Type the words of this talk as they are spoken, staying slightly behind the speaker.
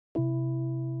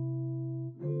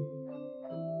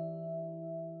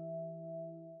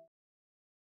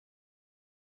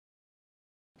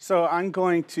So I'm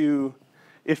going to,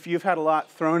 if you've had a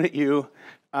lot thrown at you,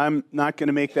 I'm not going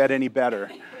to make that any better.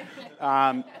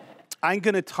 I'm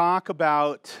going to talk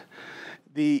about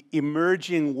the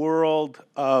emerging world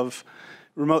of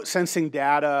remote sensing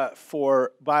data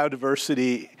for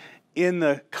biodiversity in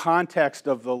the context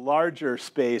of the larger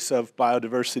space of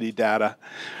biodiversity data.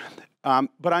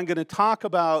 But I'm going to talk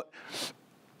about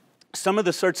some of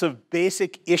the sorts of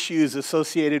basic issues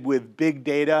associated with big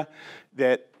data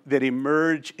that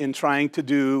emerge in trying to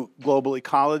do global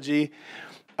ecology.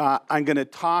 I'm going to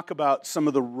talk about some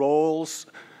of the roles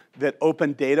that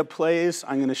open data plays.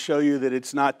 I'm going to show you that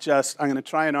it's not just, I'm going to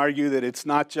try and argue that it's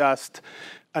not just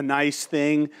a nice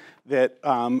thing that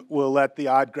will let the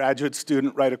odd graduate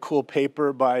student write a cool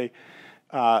paper by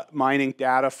mining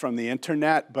data from the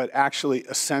internet, but actually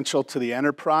essential to the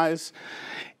enterprise.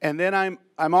 And then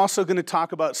I'm also going to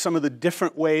talk about some of the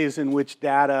different ways in which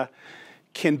data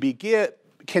can be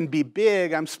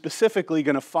big. I'm specifically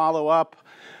going to follow up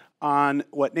on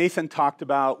what Nathan talked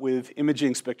about with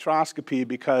imaging spectroscopy,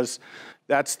 because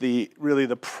that's really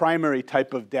the primary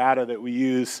type of data that we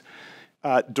use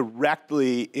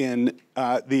directly in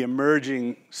the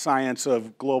emerging science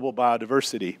of global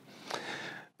biodiversity.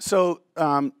 So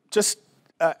just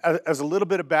as a little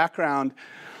bit of background,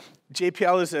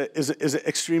 JPL is an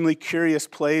extremely curious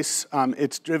place.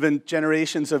 It's driven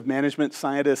generations of management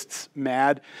scientists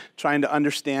mad trying to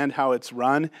understand how it's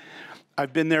run.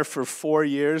 I've been there for 4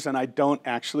 years, and I don't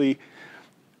actually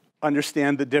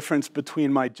understand the difference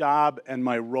between my job and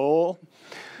my role.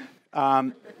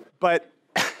 But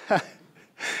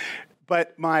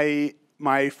my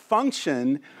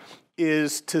function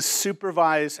is to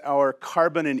supervise our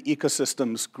carbon and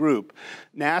ecosystems group.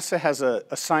 NASA has a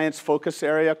science focus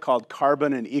area called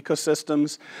Carbon and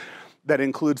Ecosystems that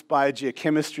includes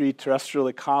biogeochemistry, terrestrial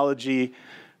ecology,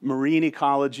 marine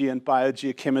ecology and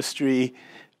biogeochemistry,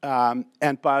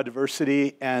 and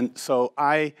biodiversity. And so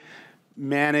I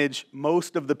manage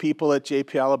most of the people at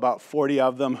JPL, about 40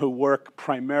 of them, who work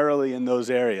primarily in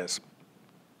those areas.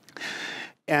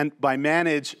 And by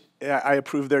manage, I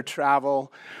approve their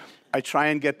travel. I try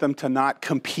and get them to not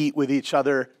compete with each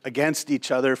other, against each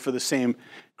other for the same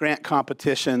grant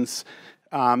competitions.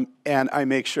 And I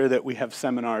make sure that we have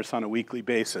seminars on a weekly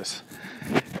basis.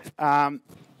 But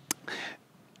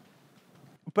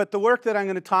the work that I'm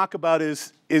going to talk about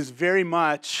is very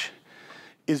much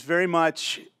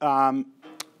the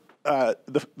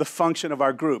function of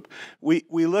our group. We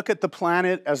look at the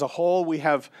planet as a whole. We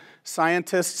have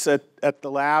scientists at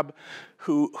the lab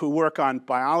who work on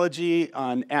biology,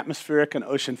 on atmospheric and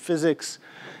ocean physics,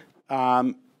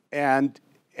 and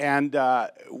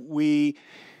we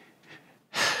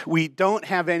don't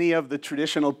have any of the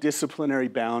traditional disciplinary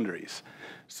boundaries.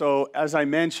 So as I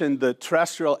mentioned, the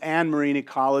terrestrial and marine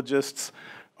ecologists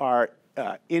are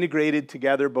integrated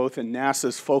together both in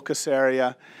NASA's focus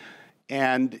area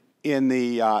and in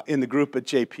the group at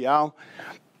JPL.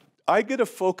 I get a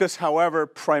focus, however,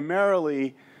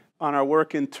 primarily on our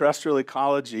work in terrestrial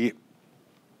ecology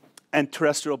and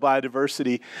terrestrial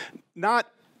biodiversity, not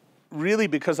really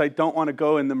because I don't want to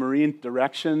go in the marine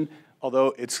direction,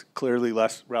 although it's clearly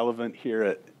less relevant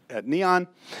here at NEON,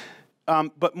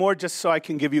 but more just so I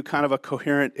can give you kind of a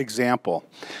coherent example.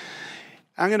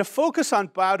 I'm going to focus on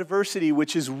biodiversity,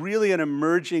 which is really an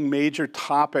emerging major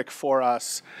topic for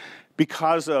us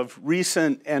because of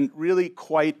recent and really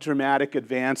quite dramatic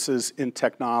advances in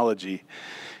technology.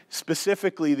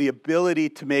 Specifically, the ability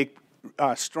to make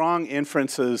strong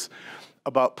inferences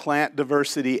about plant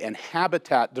diversity and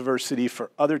habitat diversity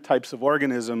for other types of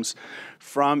organisms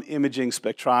from imaging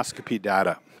spectroscopy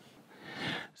data.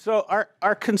 So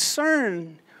our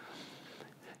concern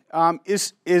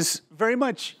is very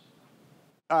much,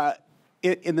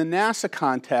 in the NASA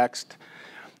context,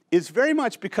 is very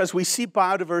much because we see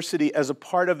biodiversity as a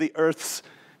part of the Earth's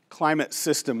climate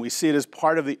system. We see it as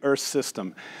part of the Earth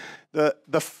system.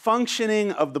 The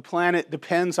functioning of the planet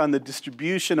depends on the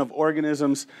distribution of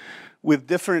organisms with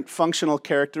different functional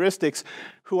characteristics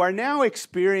who are now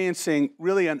experiencing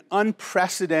really an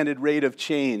unprecedented rate of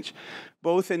change,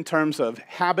 both in terms of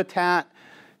habitat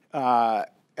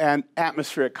and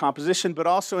atmospheric composition, but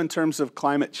also in terms of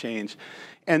climate change.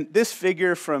 And this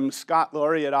figure from Scott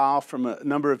Laurie et al. From a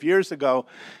number of years ago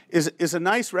is a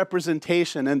nice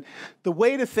representation. And the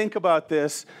way to think about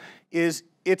this is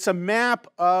it's a map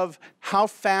of how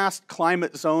fast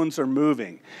climate zones are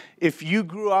moving. If you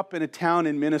grew up in a town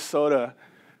in Minnesota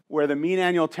where the mean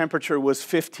annual temperature was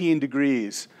 15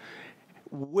 degrees,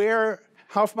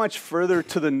 how much further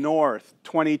to the north,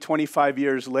 20, 25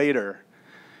 years later,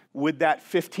 would that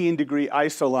 15-degree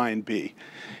isoline be?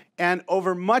 And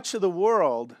over much of the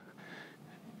world,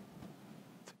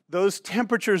 those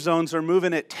temperature zones are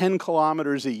moving at 10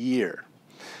 kilometers a year.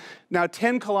 Now,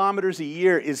 10 kilometers a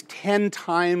year is 10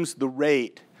 times the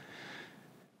rate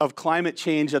of climate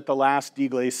change at the last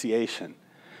deglaciation.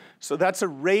 So that's a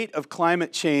rate of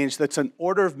climate change that's an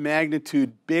order of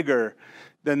magnitude bigger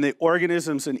than the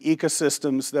organisms and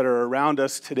ecosystems that are around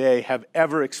us today have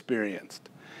ever experienced.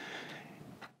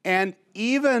 And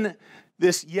even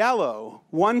this yellow,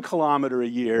 1 kilometer a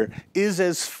year, is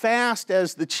as fast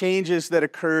as the changes that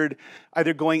occurred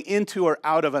either going into or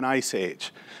out of an ice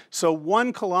age. So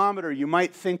 1 kilometer you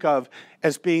might think of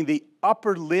as being the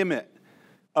upper limit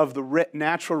of the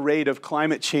natural rate of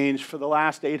climate change for the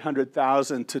last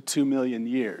 800,000 to 2 million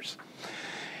years.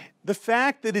 The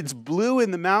fact that it's blue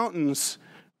in the mountains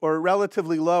or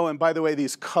relatively low, and by the way,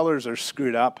 these colors are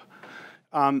screwed up.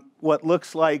 What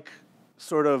looks like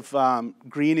sort of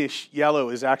greenish yellow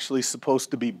is actually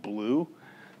supposed to be blue.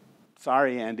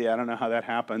 Sorry, Andy, I don't know how that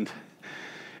happened.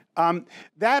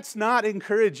 That's not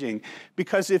encouraging,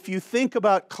 because if you think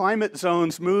about climate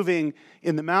zones moving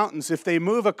in the mountains, if they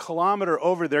move a kilometer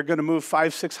over, they're going to move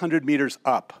 500-600 meters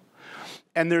up.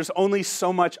 And there's only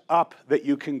so much up that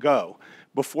you can go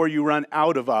before you run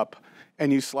out of up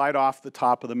and you slide off the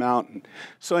top of the mountain.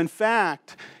 So in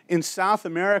fact, in South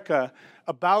America,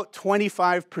 about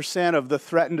 25% of the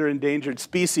threatened or endangered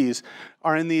species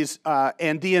are in these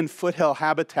Andean foothill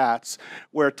habitats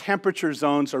where temperature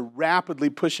zones are rapidly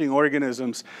pushing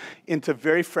organisms into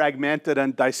very fragmented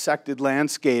and dissected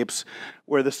landscapes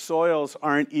where the soils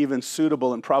aren't even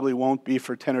suitable and probably won't be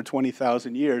for 10 or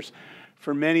 20,000 years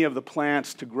for many of the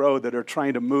plants to grow that are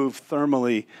trying to move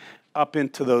thermally up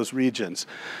into those regions.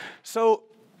 So,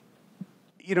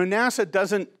 you know, NASA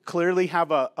doesn't clearly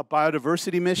have a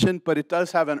biodiversity mission, but it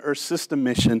does have an Earth system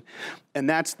mission, and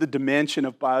that's the dimension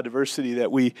of biodiversity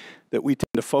that we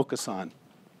tend to focus on.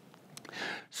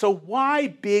 So why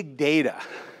big data?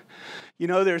 You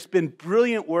know, there's been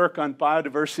brilliant work on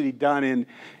biodiversity done in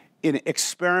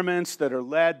experiments that are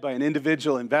led by an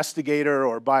individual investigator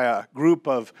or by a group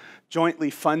of jointly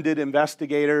funded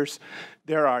investigators.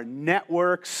 There are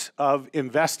networks of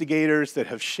investigators that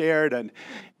have shared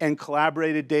and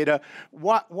collaborated data.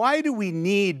 Why do we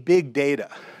need big data?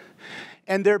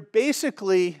 And there are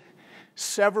basically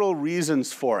several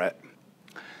reasons for it.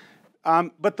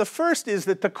 But the first is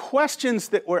that the questions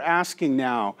that we're asking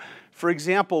now, for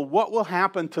example, what will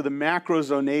happen to the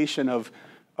macrozonation of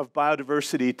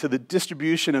biodiversity, to the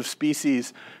distribution of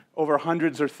species over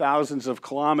hundreds or thousands of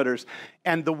kilometers,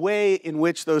 and the way in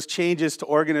which those changes to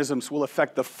organisms will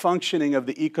affect the functioning of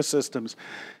the ecosystems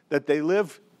that they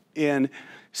live in,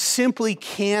 simply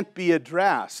can't be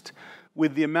addressed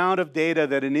with the amount of data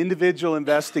that an individual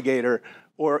investigator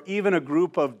or even a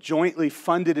group of jointly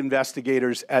funded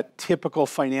investigators at typical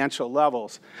financial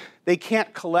levels. They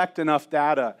can't collect enough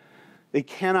data. They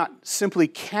simply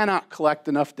cannot collect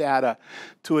enough data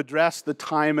to address the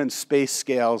time and space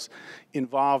scales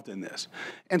involved in this.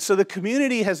 And so the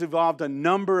community has evolved a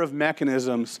number of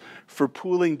mechanisms for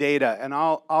pooling data, and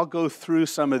I'll go through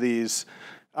some of these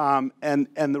and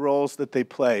the roles that they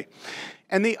play.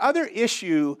 And the other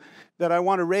issue that I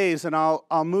want to raise, and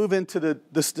I'll move into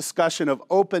this discussion of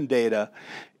open data,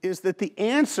 is that the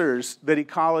answers that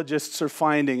ecologists are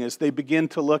finding as they begin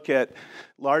to look at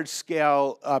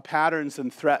large-scale patterns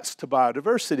and threats to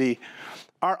biodiversity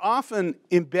are often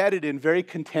embedded in very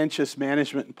contentious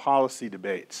management and policy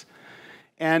debates.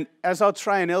 And as I'll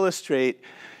try and illustrate,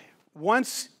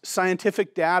 once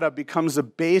scientific data becomes a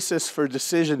basis for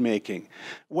decision-making,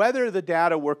 whether the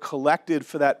data were collected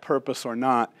for that purpose or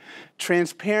not,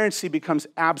 transparency becomes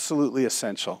absolutely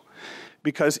essential.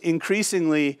 Because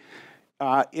increasingly,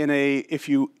 if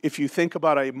you think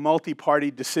about a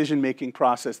multi-party decision-making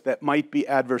process that might be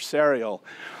adversarial,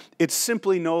 it's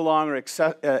simply no longer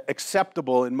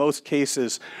acceptable in most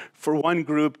cases for one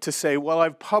group to say, well,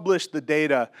 I've published the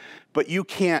data, but you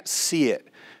can't see it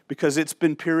because it's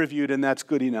been peer-reviewed and that's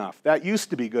good enough. That used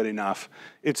to be good enough.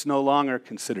 It's no longer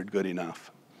considered good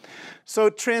enough. So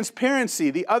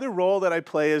transparency, the other role that I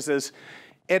play is as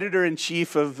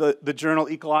editor-in-chief of the journal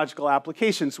Ecological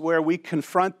Applications, where we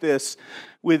confront this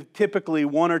with typically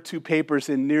 1 or 2 papers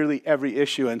in nearly every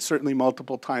issue, and certainly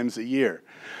multiple times a year.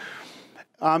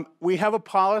 We have a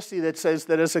policy that says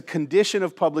that as a condition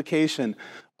of publication,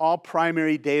 all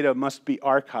primary data must be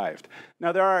archived.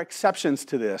 Now, there are exceptions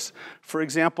to this. For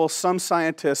example, some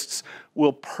scientists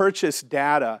will purchase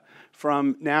data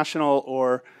from national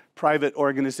or private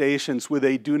organizations with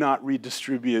a do not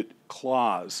redistribute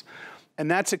clause. And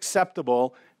that's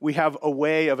acceptable we have a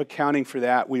way of accounting for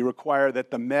that. We require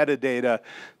that the metadata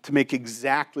to make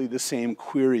exactly the same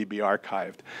query be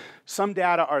archived. Some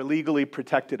data are legally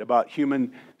protected about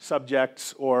human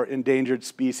subjects or endangered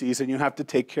species, and you have to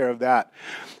take care of that.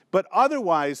 But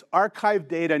otherwise, archived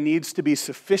data needs to be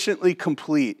sufficiently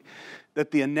complete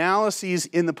that the analyses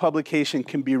in the publication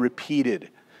can be repeated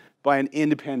by an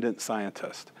independent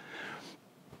scientist.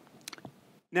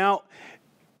 Now,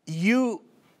 you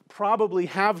probably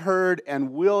have heard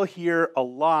and will hear a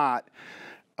lot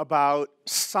about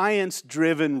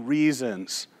science-driven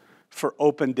reasons for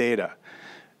open data,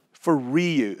 for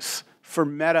reuse, for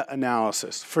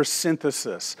meta-analysis, for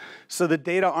synthesis, so that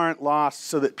data aren't lost,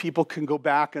 so that people can go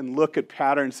back and look at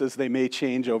patterns as they may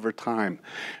change over time,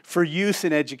 for use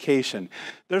in education.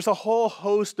 There's a whole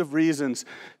host of reasons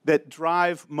that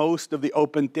drive most of the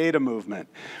open data movement.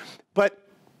 But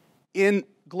in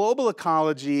global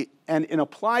ecology and in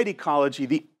applied ecology,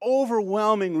 the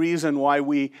overwhelming reason why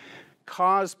we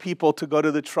cause people to go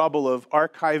to the trouble of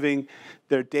archiving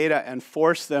their data and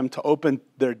force them to open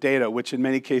their data, which in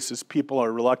many cases people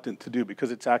are reluctant to do because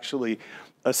it's actually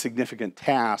a significant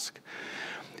task,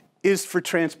 is for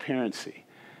transparency.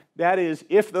 That is,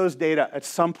 if those data at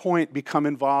some point become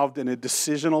involved in a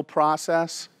decisional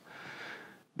process,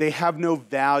 they have no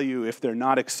value if they're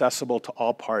not accessible to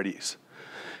all parties.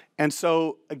 And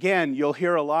so, again, you'll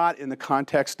hear a lot in the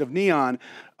context of NEON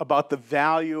about the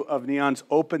value of NEON's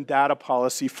open data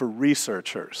policy for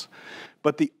researchers.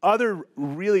 But the other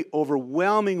really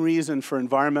overwhelming reason for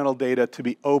environmental data to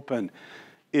be open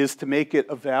is to make it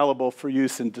available for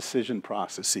use in decision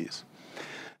processes.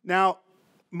 Now,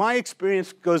 my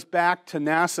experience goes back to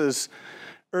NASA's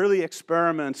early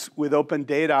experiments with open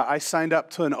data. I signed up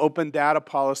to an open data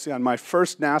policy on my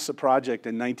first NASA project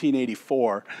in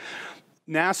 1984.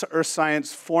 NASA Earth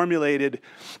Science formulated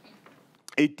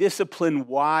a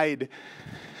discipline-wide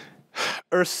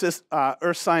Earth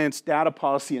Science data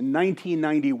policy in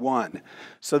 1991.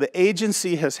 So the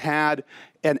agency has had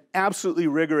an absolutely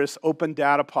rigorous open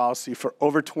data policy for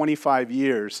over 25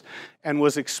 years and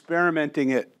was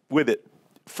experimenting with it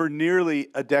for nearly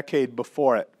a decade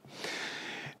before it.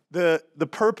 The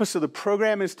purpose of the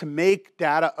program is to make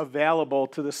data available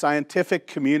to the scientific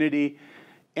community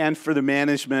and for the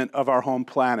management of our home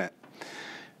planet.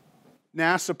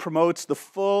 NASA promotes the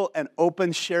full and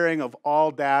open sharing of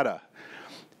all data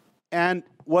and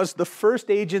was the first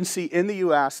agency in the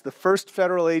US, the first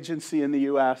federal agency in the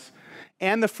US,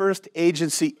 and the first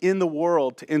agency in the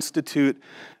world to institute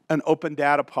an open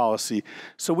data policy.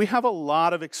 So we have a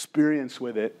lot of experience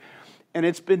with it, and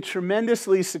it's been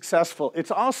tremendously successful.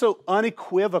 It's also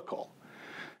unequivocal.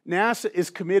 NASA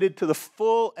is committed to the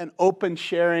full and open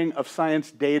sharing of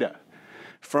science data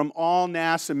from all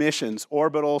NASA missions,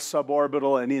 orbital,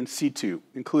 suborbital, and in situ,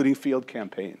 including field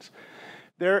campaigns.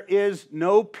 There is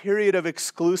no period of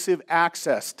exclusive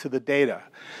access to the data.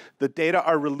 The data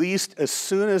are released as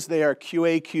soon as they are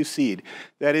QA/QC'd.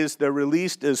 That is, they're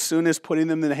released as soon as putting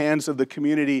them in the hands of the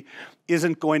community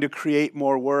isn't going to create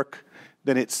more work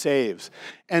than it saves.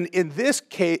 And in this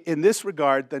case, in this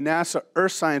regard, the NASA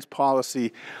Earth Science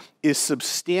policy is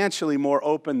substantially more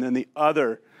open than the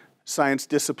other science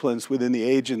disciplines within the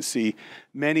agency,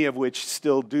 many of which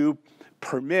still do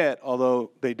permit,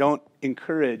 although they don't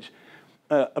encourage,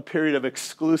 a period of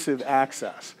exclusive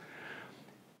access.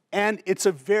 And it's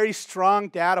a very strong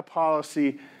data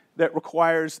policy that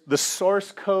requires the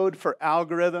source code for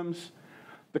algorithms,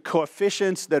 the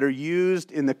coefficients that are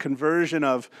used in the conversion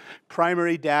of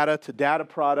primary data to data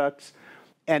products,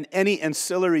 and any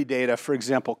ancillary data, for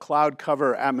example, cloud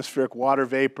cover, atmospheric water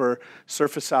vapor,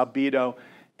 surface albedo,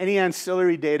 any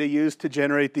ancillary data used to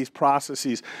generate these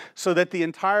processes so that the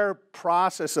entire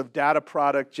process of data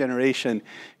product generation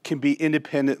can be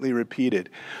independently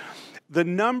repeated. The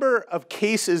number of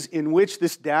cases in which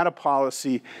this data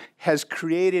policy has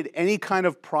created any kind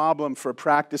of problem for a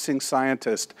practicing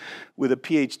scientist with a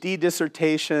PhD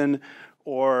dissertation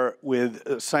or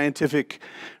with scientific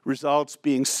results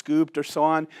being scooped or so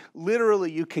on,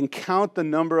 literally you can count the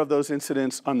number of those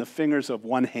incidents on the fingers of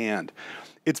one hand.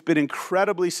 It's been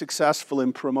incredibly successful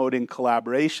in promoting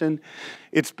collaboration.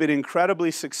 It's been incredibly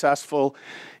successful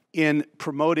in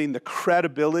promoting the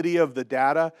credibility of the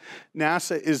data.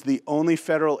 NASA is the only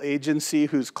federal agency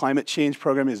whose climate change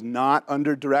program is not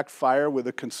under direct fire with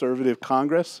a conservative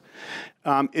Congress.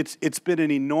 It's been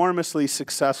an enormously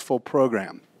successful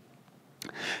program.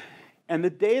 And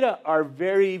the data are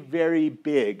very, very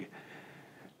big,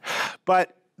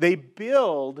 but they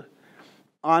build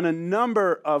on a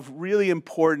number of really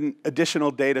important additional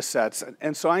data sets.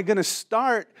 And so I'm going to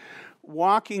start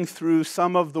walking through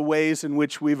some of the ways in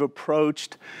which we've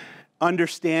approached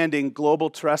understanding global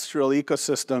terrestrial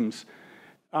ecosystems,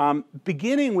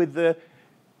 beginning with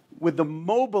the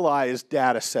mobilized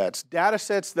data sets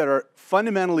that are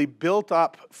fundamentally built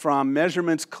up from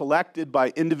measurements collected by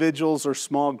individuals or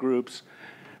small groups.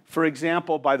 For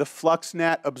example, by the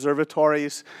FluxNet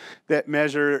observatories that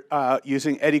measure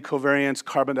using eddy covariance,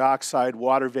 carbon dioxide,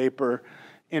 water vapor,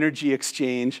 energy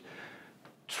exchange.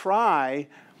 TRI,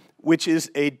 which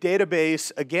is a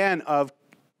database, again, of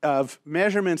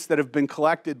measurements that have been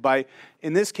collected by,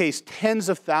 in this case, tens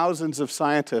of thousands of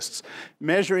scientists,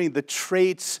 measuring the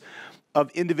traits of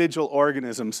individual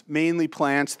organisms, mainly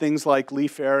plants, things like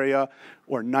leaf area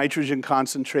or nitrogen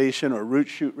concentration or root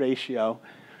shoot ratio.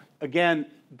 Again,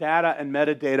 data and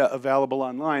metadata available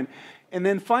online. And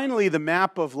then finally, the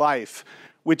map of life,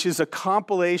 which is a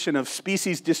compilation of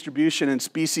species distribution and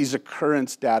species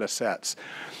occurrence data sets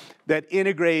that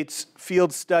integrates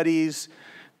field studies,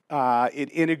 it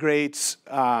integrates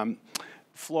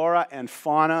flora and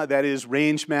fauna, that is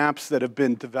range maps that have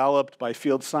been developed by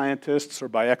field scientists or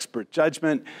by expert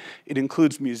judgment. It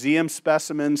includes museum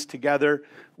specimens together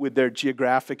with their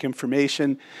geographic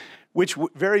information, which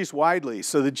varies widely.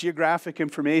 So the geographic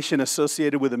information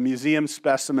associated with a museum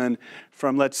specimen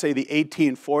from, let's say, the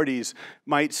 1840s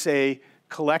might say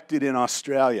collected in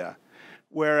Australia,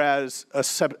 whereas a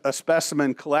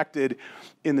specimen collected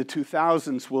in the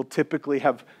 2000s will typically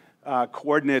have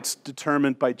coordinates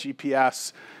determined by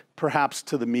GPS, perhaps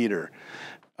to the meter.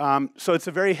 So it's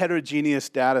a very heterogeneous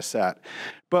data set.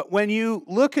 But when you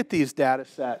look at these data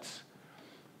sets,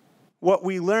 what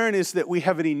we learn is that we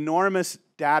have an enormous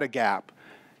data gap.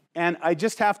 And I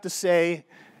just have to say,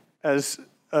 as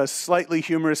a slightly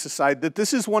humorous aside, that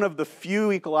this is one of the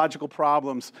few ecological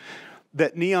problems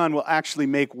that NEON will actually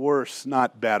make worse,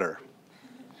 not better.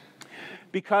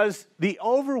 Because the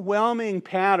overwhelming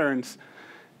patterns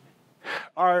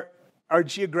are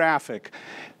geographic.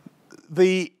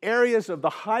 The areas of the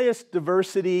highest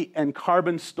diversity and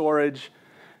carbon storage,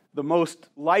 the most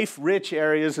life-rich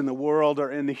areas in the world,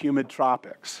 are in the humid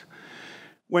tropics.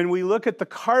 When we look at the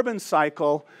carbon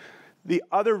cycle, the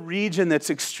other region that's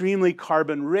extremely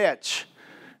carbon-rich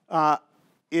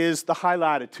is the high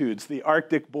latitudes, the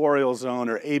Arctic boreal zone,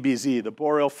 or ABZ, the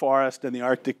boreal forest and the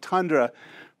Arctic tundra,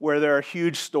 where there are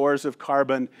huge stores of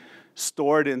carbon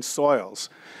stored in soils.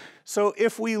 So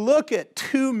if we look at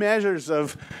two measures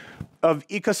of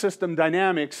ecosystem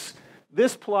dynamics,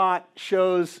 this plot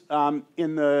shows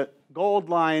in the gold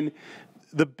line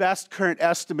the best current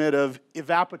estimate of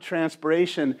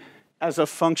evapotranspiration as a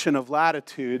function of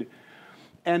latitude.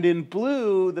 And in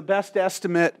blue, the best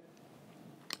estimate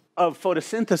of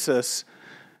photosynthesis,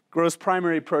 gross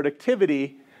primary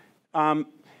productivity.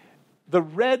 The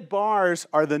red bars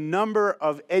are the number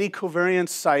of eddy covariance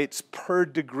sites per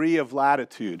degree of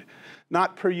latitude,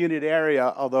 not per unit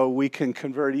area, although we can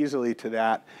convert easily to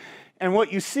that. And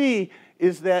what you see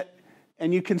is that,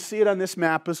 and you can see it on this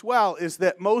map as well, is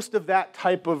that most of that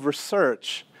type of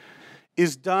research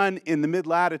is done in the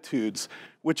mid-latitudes,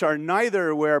 which are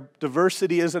neither where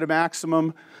diversity is at a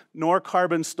maximum, nor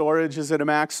carbon storage is at a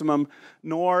maximum,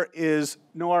 nor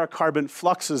are carbon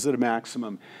fluxes at a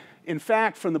maximum. In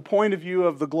fact, from the point of view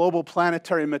of the global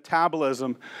planetary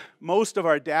metabolism, most of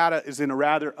our data is in a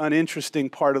rather uninteresting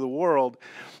part of the world.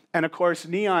 And of course,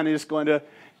 NEON is going to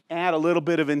add a little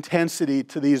bit of intensity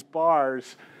to these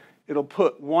bars. It'll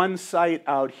put one site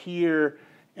out here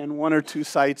and one or two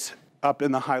sites up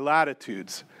in the high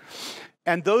latitudes.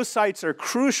 And those sites are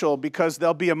crucial because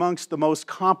they'll be amongst the most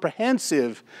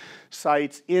comprehensive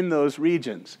sites in those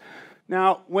regions.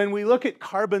 Now, when we look at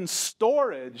carbon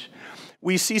storage,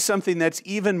 we see something that's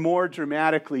even more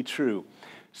dramatically true.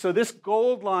 So this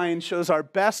gold line shows our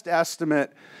best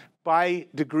estimate by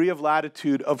degree of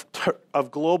latitude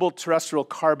of global terrestrial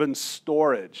carbon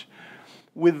storage,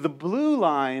 with the blue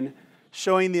line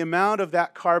showing the amount of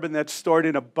that carbon that's stored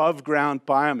in above ground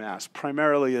biomass,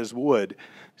 primarily as wood,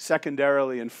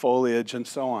 secondarily in foliage, and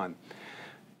so on.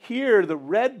 Here, the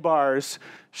red bars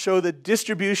show the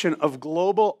distribution of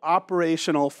global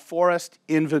operational forest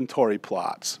inventory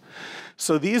plots.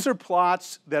 So these are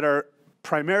plots that are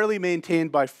primarily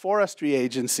maintained by forestry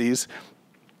agencies,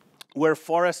 where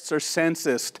forests are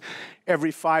censused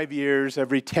every 5 years,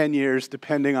 every 10 years,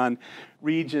 depending on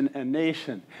region and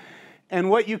nation. And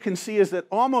what you can see is that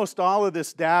almost all of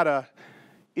this data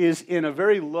is in a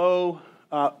very low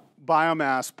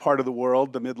biomass part of the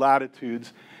world, the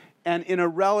mid-latitudes, and in a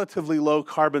relatively low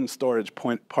carbon storage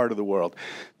part of the world.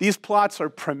 These plots are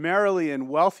primarily in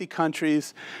wealthy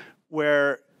countries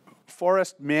where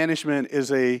forest management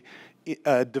is a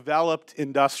developed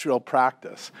industrial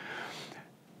practice.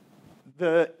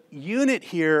 the unit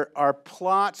here are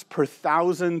plots per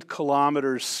 1,000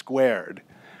 kilometers squared.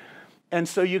 And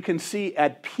so you can see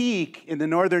at peak in the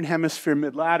northern hemisphere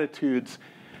mid-latitudes,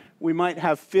 we might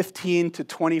have 15 to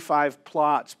 25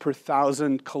 plots per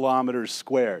 1,000 kilometers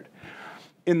squared.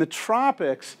 In the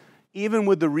tropics, even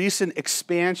with the recent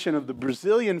expansion of the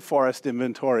Brazilian forest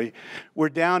inventory, we're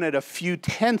down at a few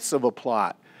tenths of a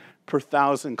plot per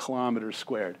 1,000 kilometers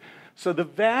squared. So the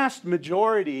vast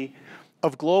majority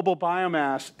of global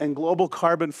biomass and global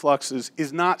carbon fluxes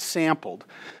is not sampled.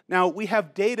 Now, we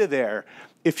have data there.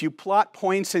 If you plot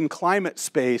points in climate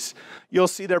space, you'll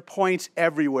see there are points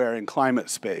everywhere in climate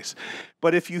space.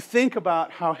 But if you think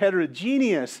about how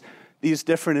heterogeneous these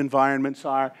different environments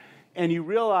are, and you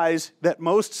realize that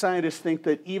most scientists think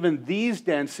that even these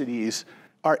densities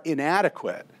are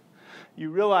inadequate,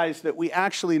 you realize that we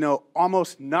actually know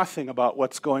almost nothing about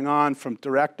what's going on from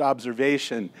direct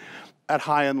observation at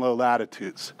high and low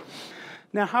latitudes.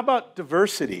 Now, how about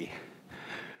diversity?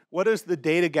 What does the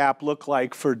data gap look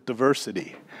like for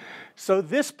diversity? So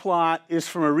this plot is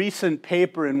from a recent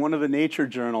paper in one of the Nature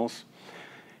journals,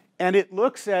 and it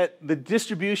looks at the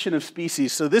distribution of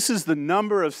species. So this is the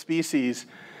number of species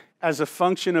as a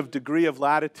function of degree of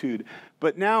latitude.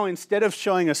 But now, instead of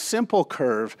showing a simple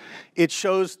curve, it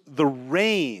shows the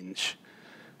range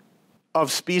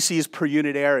of species per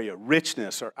unit area,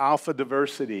 richness or alpha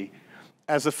diversity,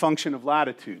 as a function of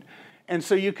latitude. And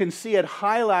so you can see at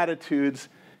high latitudes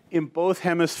in both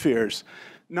hemispheres,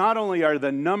 not only are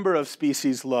the number of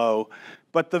species low,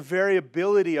 but the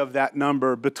variability of that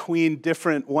number between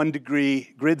different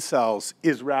 1-degree grid cells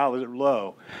is rather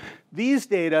low. These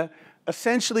data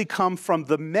essentially come from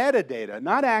the metadata,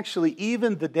 not actually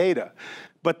even the data,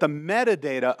 but the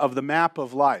metadata of the map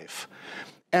of life.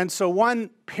 And so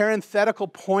one parenthetical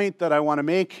point that I want to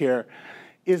make here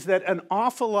is that an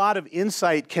awful lot of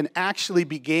insight can actually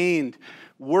be gained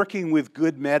working with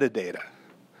good metadata.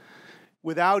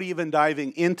 Without even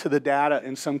diving into the data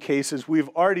in some cases, we've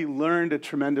already learned a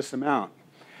tremendous amount.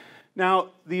 Now,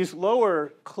 these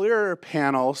lower, clearer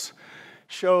panels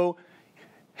show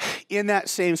in that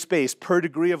same space, per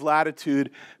degree of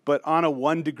latitude, but on a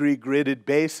 1-degree gridded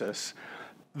basis,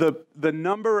 the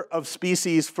number of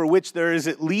species for which there is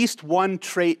at least one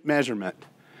trait measurement.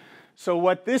 So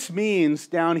what this means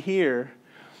down here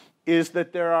is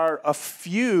that there are a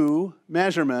few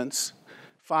measurements,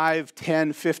 5,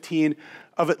 10, 15,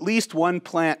 of at least one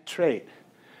plant trait.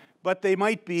 But they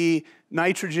might be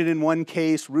nitrogen in one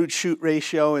case, root-shoot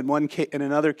ratio in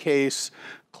another case,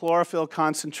 chlorophyll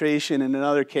concentration in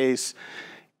another case,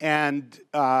 and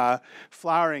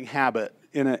flowering habit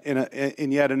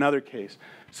in yet another case.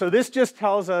 So this just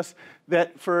tells us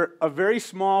that for a very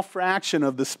small fraction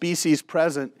of the species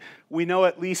present, we know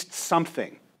at least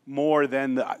something more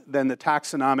than the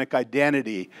taxonomic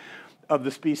identity of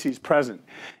the species present.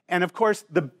 And of course,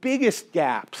 the biggest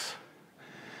gaps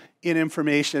in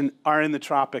information are in the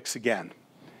tropics again,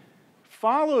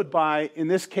 followed by, in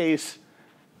this case,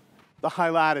 the high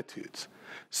latitudes.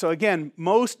 So again,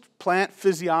 most plant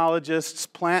physiologists,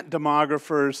 plant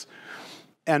demographers,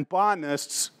 and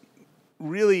botanists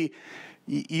really,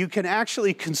 you can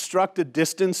actually construct a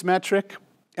distance metric,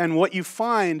 and what you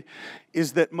find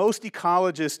is that most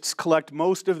ecologists collect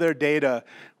most of their data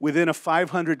within a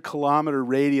 500-kilometer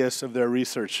radius of their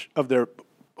research, of their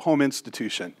home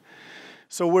institution.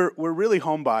 So we're really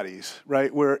homebodies,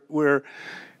 right?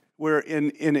 We're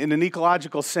in an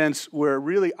ecological sense, we're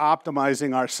really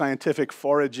optimizing our scientific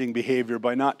foraging behavior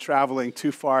by not traveling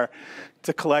too far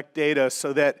to collect data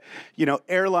so that,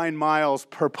 airline miles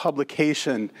per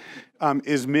publication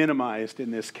is minimized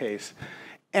in this case.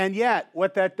 And yet,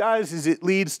 what that does is it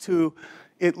leads to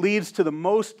the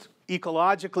most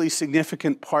ecologically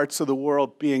significant parts of the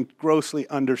world being grossly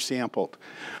undersampled.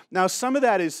 Now, some of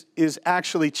that is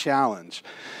actually challenged,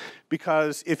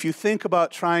 because if you think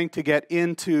about trying to get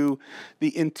into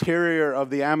the interior of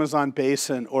the Amazon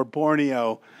basin or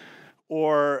Borneo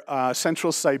or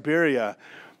central Siberia,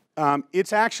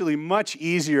 it's actually much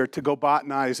easier to go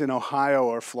botanize in Ohio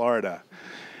or Florida.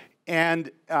 And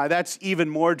that's even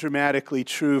more dramatically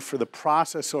true for the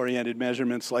process-oriented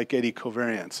measurements like eddy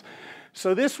covariance.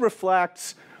 So this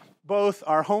reflects both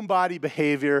our homebody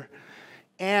behavior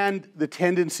and the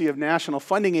tendency of national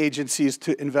funding agencies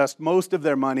to invest most of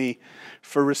their money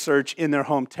for research in their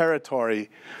home territory.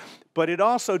 But it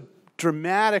also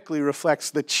dramatically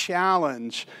reflects the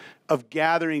challenge of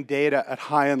gathering data at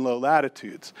high and low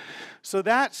latitudes. So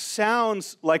that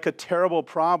sounds like a terrible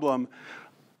problem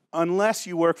unless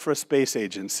you work for a space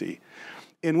agency,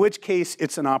 in which case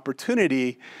it's an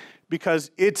opportunity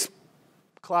because its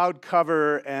cloud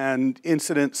cover and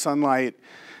incident sunlight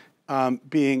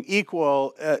being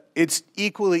equal, it's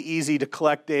equally easy to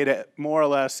collect data more or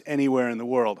less anywhere in the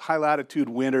world. High latitude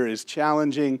winter is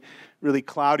challenging. Really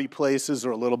cloudy places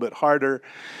are a little bit harder.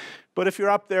 But if you're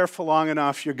up there for long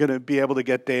enough, you're going to be able to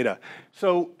get data.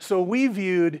 So we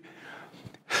viewed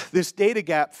this data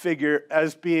gap figure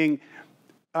as being,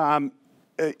 in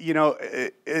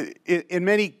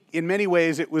many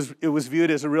ways, it was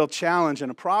viewed as a real challenge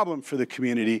and a problem for the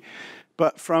community.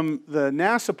 But from the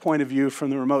NASA point of view, from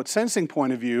the remote sensing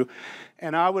point of view,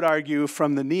 and I would argue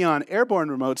from the NEON airborne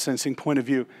remote sensing point of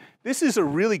view, this is a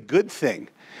really good thing.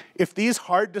 If these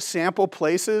hard-to-sample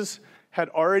places had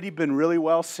already been really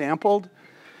well sampled,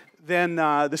 then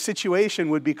the situation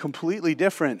would be completely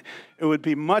different. It would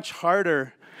be much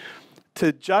harder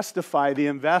to justify the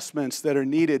investments that are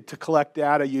needed to collect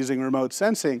data using remote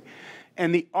sensing.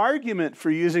 And the argument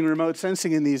for using remote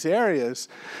sensing in these areas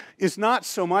is not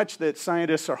so much that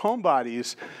scientists are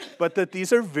homebodies, but that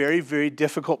these are very, very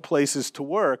difficult places to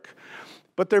work,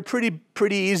 but they're pretty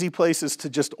easy places to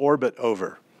just orbit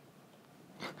over.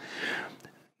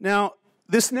 Now,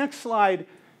 this next slide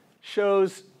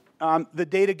shows the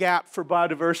data gap for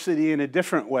biodiversity in a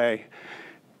different way.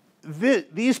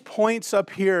 These points up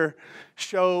here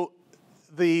show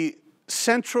the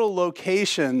central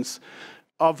locations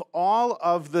of all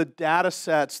of the data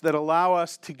sets that allow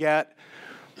us to get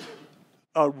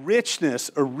a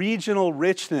richness, a regional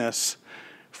richness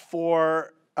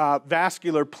for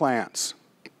vascular plants,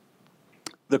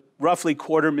 the roughly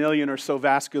 250,000 or so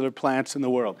vascular plants in the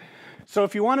world. So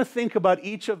if you want to think about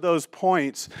each of those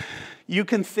points, you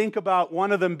can think about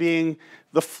one of them being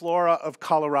the flora of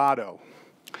Colorado,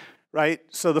 right?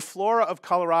 So the flora of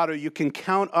Colorado, you can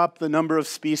count up the number of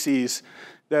species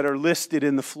that are listed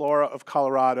in the flora of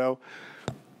Colorado,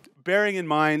 bearing in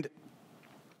mind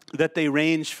that they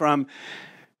range from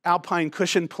alpine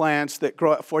cushion plants that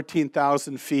grow at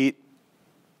 14,000 feet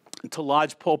to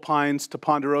lodgepole pines, to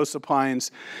ponderosa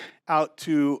pines, out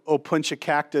to opuntia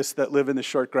cactus that live in the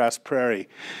shortgrass prairie.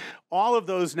 All of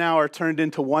those now are turned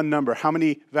into one number. How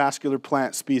many vascular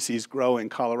plant species grow in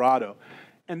Colorado?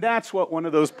 And that's what one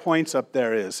of those points up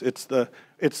there is. It's the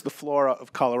flora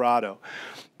of Colorado.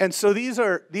 And so these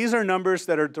are numbers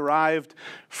that are derived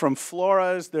from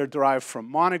floras, they're derived from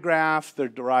monographs, they're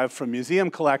derived from museum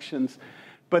collections,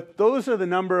 but those are the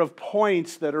number of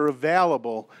points that are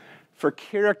available for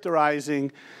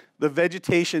characterizing the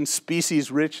vegetation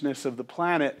species richness of the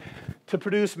planet to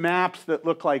produce maps that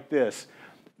look like this.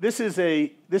 This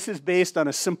is based on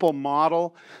a simple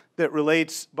model that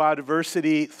relates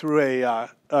biodiversity through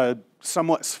a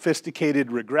somewhat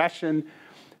sophisticated regression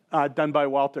done by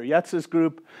Walter Yetz's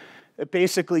group. It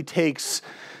basically takes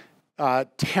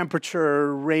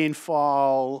temperature,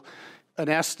 rainfall, an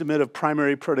estimate of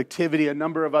primary productivity, a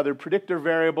number of other predictor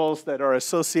variables that are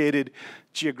associated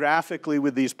geographically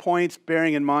with these points,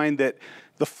 bearing in mind that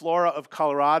the flora of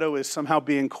Colorado is somehow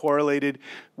being correlated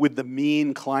with the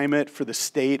mean climate for the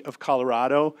state of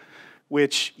Colorado,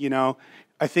 which,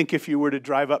 I think if you were to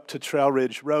drive up to Trail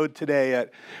Ridge Road today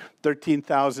at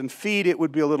 13,000 feet, it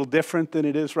would be a little different than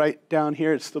it is right down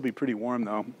here. It'd still be pretty warm,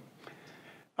 though.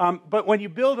 But when you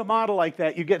build a model like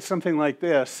that, you get something like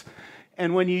this.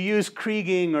 And when you use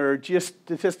kriging or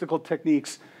geostatistical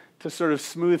techniques to sort of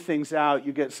smooth things out,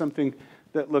 you get something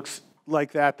that looks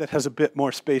like that has a bit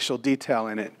more spatial detail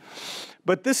in it.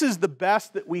 But this is the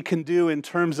best that we can do in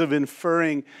terms of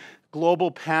inferring global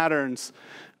patterns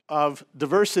of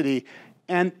diversity.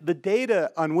 And the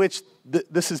data on which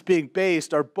this is being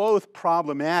based are both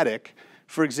problematic.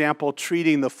 For example,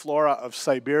 treating the flora of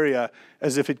Siberia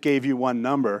as if it gave you one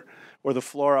number, or the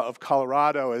flora of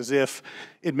Colorado as if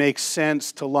it makes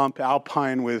sense to lump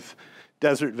alpine with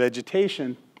desert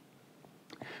vegetation.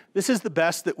 This is the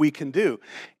best that we can do.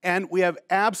 And we have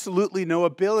absolutely no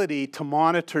ability to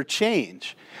monitor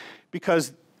change,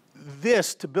 because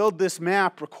to build this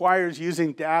map requires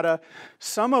using data,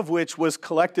 some of which was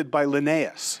collected by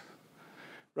Linnaeus,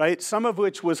 right? Some of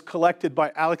which was collected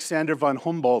by Alexander von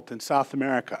Humboldt in South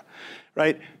America,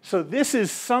 right? So this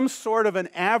is some sort of an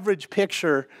average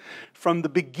picture from the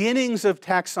beginnings of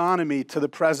taxonomy to the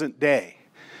present day.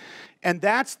 And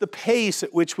that's the pace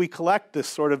at which we collect this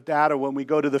sort of data when we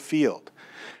go to the field.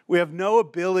 We have no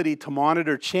ability to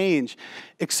monitor change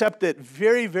except at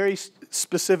very, very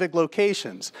specific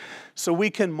locations. So we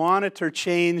can monitor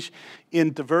change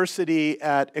in diversity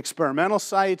at experimental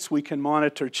sites. We can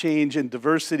monitor change in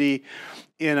diversity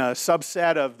in a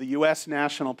subset of the US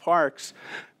national parks.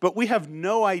 But we have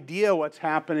no idea what's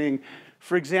happening,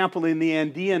 for example, in the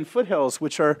Andean foothills,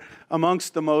 which are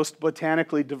amongst the most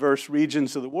botanically diverse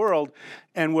regions of the world,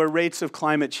 and where rates of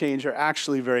climate change are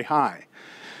actually very high.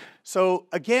 So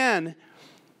again,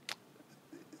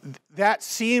 that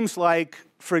seems like,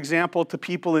 for example, to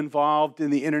people involved in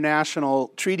the international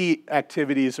treaty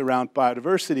activities around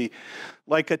biodiversity,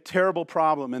 like a terrible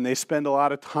problem, and they spend a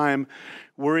lot of time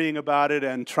worrying about it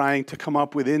and trying to come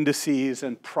up with indices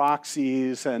and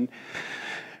proxies and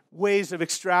ways of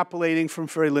extrapolating from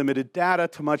very limited data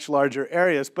to much larger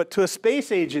areas. But to a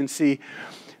space agency,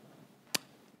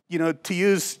 you know, to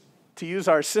use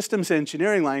our systems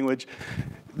engineering language,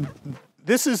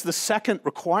 this is the second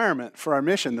requirement for our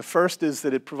mission. The first is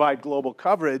that it provide global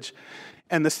coverage,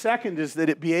 and the second is that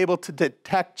it be able to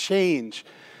detect change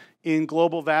in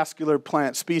global vascular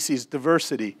plant species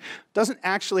diversity. It doesn't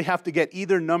actually have to get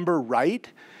either number right. It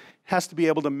has to be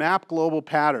able to map global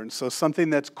patterns, so something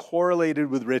that's correlated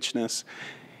with richness.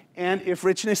 And if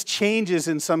richness changes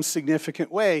in some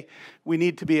significant way, we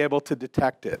need to be able to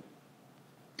detect it.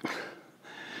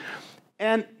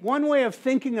 And one way of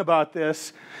thinking about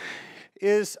this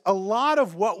is a lot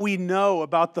of what we know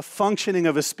about the functioning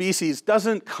of a species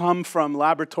doesn't come from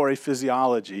laboratory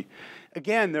physiology.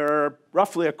 Again, there are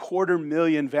roughly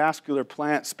 250,000 vascular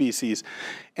plant species,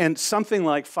 and something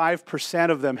like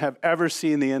 5% of them have ever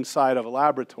seen the inside of a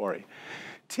laboratory.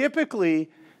 Typically,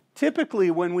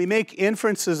 when we make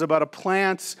inferences about a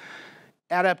plant's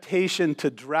adaptation to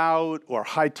drought or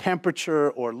high temperature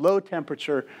or low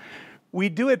temperature, we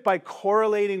do it by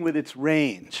correlating with its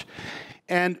range.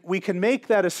 And we can make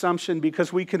that assumption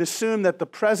because we can assume that the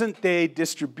present-day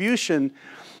distribution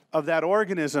of that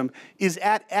organism is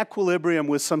at equilibrium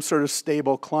with some sort of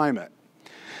stable climate.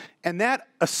 And that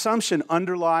assumption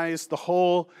underlies the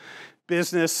whole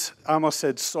business, I almost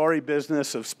said sorry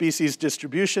business, of species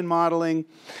distribution modeling.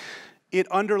 It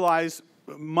underlies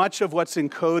much of what's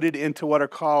encoded into what are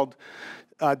called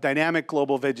dynamic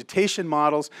global vegetation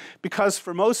models, because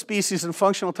for most species and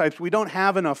functional types, we don't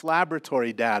have enough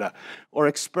laboratory data or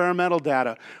experimental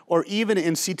data or even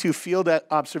in situ field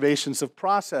observations of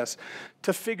process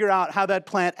to figure out how that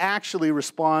plant actually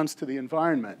responds to the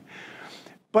environment.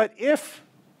 But if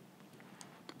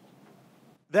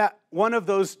that one of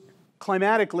those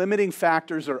climatic limiting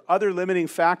factors or other limiting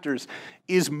factors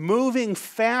is moving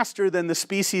faster than the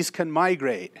species can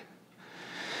migrate,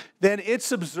 then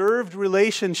its observed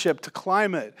relationship to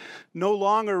climate no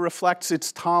longer reflects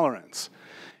its tolerance.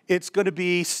 It's going to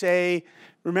be, say,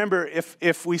 remember,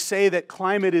 if we say that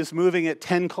climate is moving at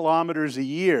 10 kilometers a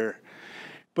year,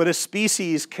 but a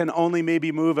species can only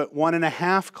maybe move at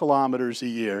 1.5 kilometers a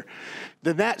year,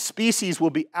 then that species will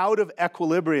be out of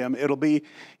equilibrium.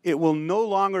 It will no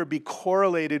longer be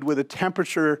correlated with a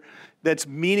temperature that's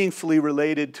meaningfully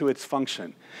related to its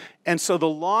function. And so the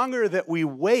longer that we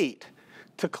wait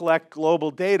to collect global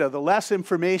data, the less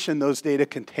information those data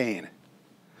contain.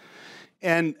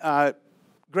 And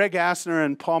Greg Asner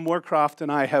and Paul Moorcroft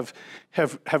and I have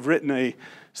written a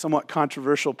somewhat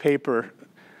controversial paper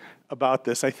about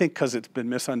this, I think because it's been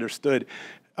misunderstood.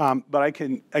 But I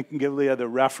can give Leah the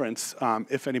reference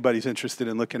if anybody's interested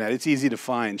in looking at it. It's easy to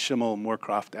find, Schimmel,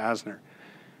 Moorcroft, Asner.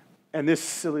 And this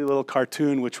silly little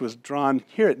cartoon, which was drawn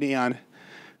here at NEON,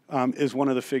 is one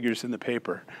of the figures in the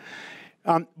paper.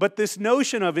 But this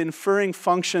notion of inferring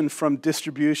function from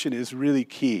distribution is really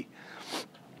key.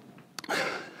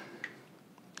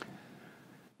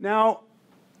 Now,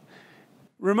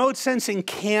 remote sensing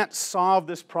can't solve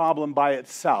this problem by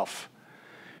itself,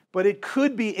 but it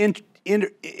could be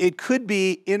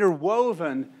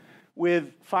interwoven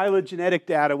with phylogenetic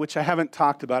data, which I haven't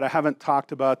talked about. I haven't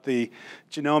talked about the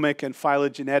genomic and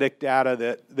phylogenetic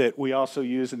data that we also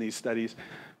use in these studies.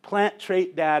 Plant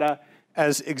trait data,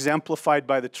 as exemplified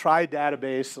by the TRI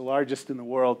database, the largest in the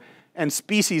world, and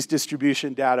species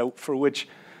distribution data, for which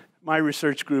my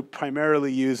research group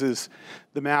primarily uses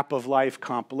the Map of Life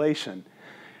compilation.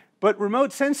 But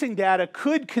remote sensing data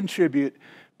could contribute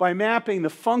by mapping the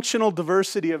functional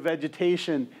diversity of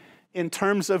vegetation in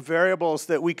terms of variables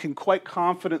that we can quite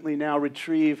confidently now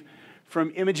retrieve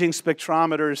from imaging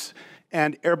spectrometers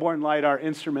and airborne LiDAR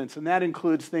instruments. And that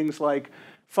includes things like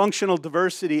functional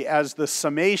diversity as the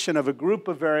summation of a group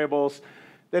of variables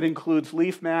that includes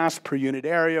leaf mass per unit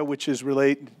area, which is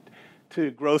related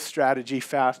to growth strategy,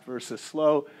 fast versus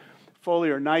slow,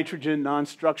 foliar nitrogen,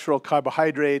 non-structural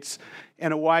carbohydrates,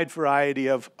 and a wide variety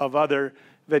of other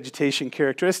vegetation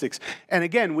characteristics. And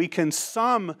again, we can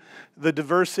sum the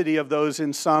diversity of those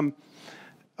in some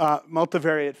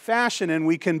multivariate fashion, and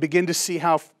we can begin to see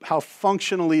how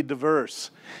functionally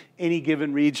diverse any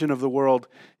given region of the world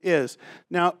is.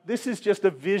 Now, this is just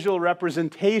a visual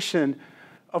representation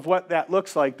of what that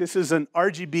looks like. This is an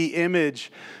RGB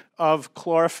image of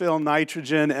chlorophyll,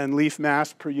 nitrogen, and leaf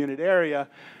mass per unit area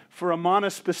for a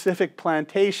monospecific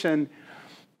plantation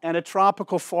and a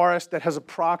tropical forest that has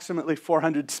approximately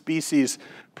 400 species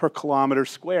per kilometer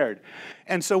squared.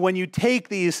 And so when you take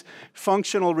these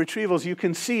functional retrievals, you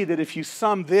can see that if you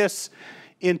sum this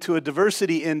into a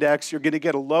diversity index, you're going to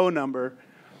get a low number,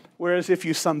 whereas if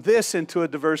you sum this into a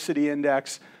diversity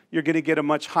index, you're going to get a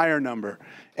much higher number.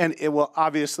 And it will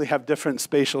obviously have different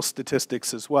spatial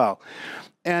statistics as well.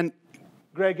 And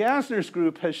Greg Asner's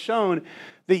group has shown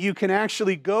that you can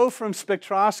actually go from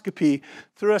spectroscopy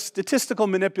through a statistical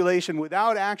manipulation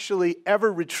without actually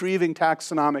ever retrieving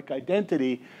taxonomic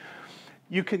identity.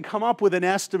 You can come up with an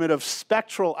estimate of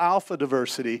spectral alpha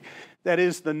diversity, that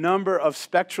is the number of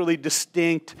spectrally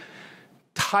distinct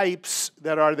types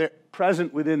that are there,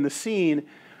 present within the scene,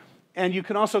 and you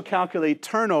can also calculate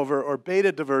turnover or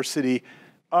beta diversity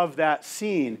of that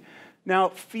scene. Now,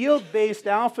 field-based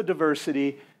alpha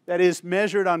diversity, that is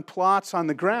measured on plots on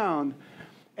the ground,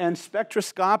 and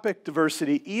spectroscopic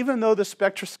diversity, even though the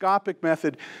spectroscopic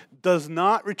method does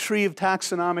not retrieve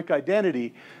taxonomic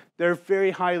identity, they're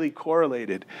very highly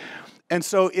correlated. And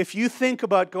so if you think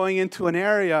about going into an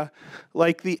area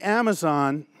like the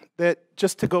Amazon, that,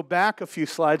 just to go back a few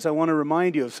slides, I want to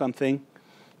remind you of something.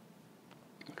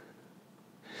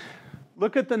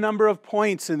 Look at the number of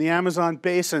points in the Amazon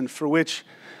basin for which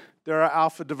there are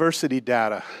alpha diversity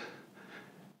data.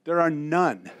 There are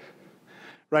none,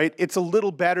 right? It's a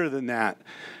little better than that.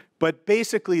 But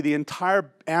basically, the entire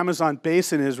Amazon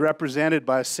basin is represented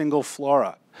by a single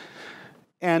flora.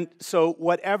 And so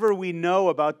whatever we know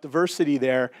about diversity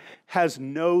there has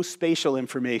no spatial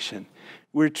information.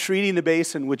 We're treating the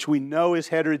basin, which we know is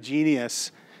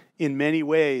heterogeneous in many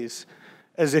ways,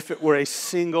 as if it were a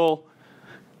single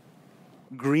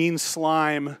green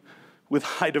slime with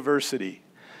high diversity.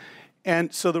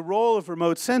 And so the role of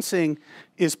remote sensing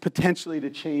is potentially to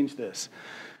change this.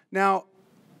 Now,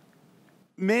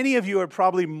 many of you are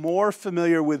probably more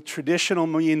familiar with traditional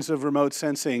means of remote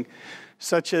sensing,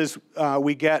 such as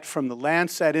we get from the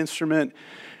Landsat instrument,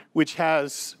 which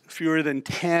has fewer than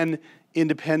 10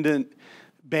 independent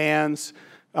bands,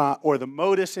 or the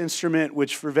MODIS instrument,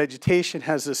 which for vegetation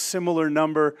has a similar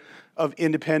number of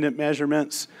independent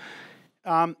measurements.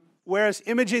 Whereas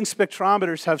imaging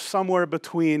spectrometers have somewhere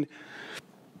between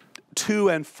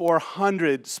 200 and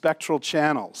 400 spectral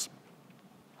channels.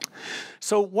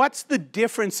 So what's the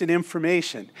difference in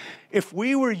information? If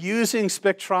we were using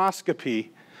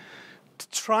spectroscopy to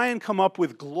try and come up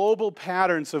with global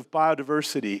patterns of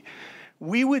biodiversity,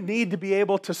 we would need to be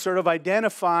able to sort of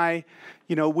identify,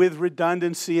 with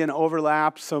redundancy and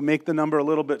overlap, so make the number a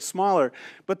little bit smaller.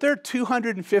 But there are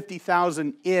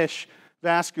 250,000-ish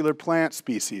vascular plant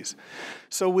species.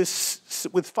 So with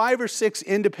 5 or 6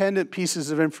 independent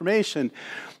pieces of information,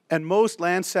 and most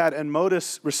Landsat and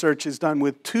MODIS research is done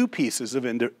with 2 pieces of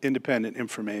independent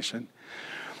information,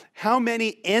 how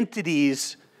many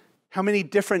entities, how many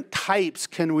different types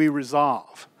can we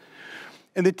resolve?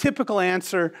 And the typical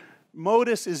answer,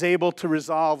 MODIS is able to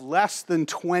resolve less than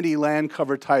 20 land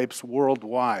cover types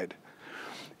worldwide.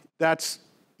 That's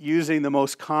using the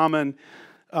most common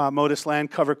MODIS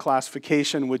land cover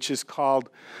classification, which is called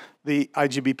the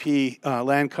IGBP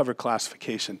land cover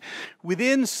classification.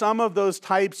 Within some of those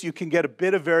types, you can get a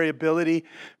bit of variability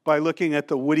by looking at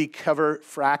the woody cover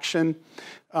fraction,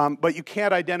 but you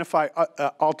can't identify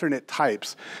alternate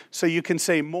types. So you can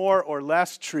say more or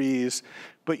less trees,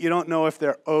 but you don't know if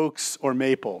they're oaks or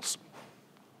maples.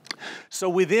 So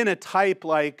within a type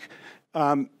like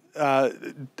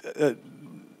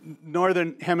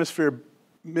Northern Hemisphere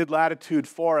mid-latitude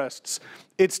forests,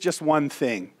 it's just one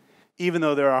thing, even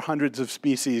though there are hundreds of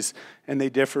species and they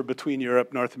differ between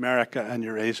Europe, North America, and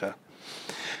Eurasia.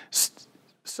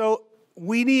 So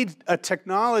we need a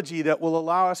technology that will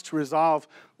allow us to resolve,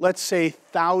 let's say,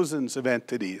 thousands of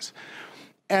entities.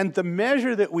 And the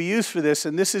measure that we use for this,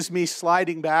 and this is me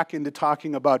sliding back into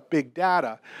talking about big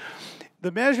data,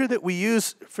 the measure that we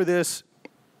use for this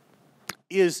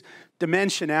is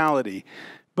dimensionality.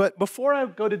 But before I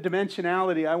go to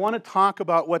dimensionality, I want to talk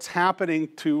about what's happening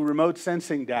to remote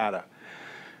sensing data.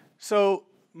 So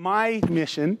my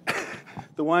mission,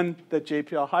 the one that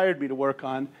JPL hired me to work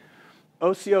on,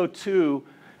 OCO2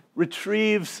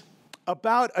 retrieves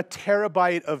about a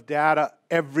terabyte of data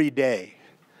every day,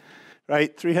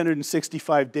 right?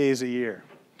 365 days a year.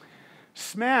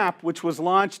 SMAP, which was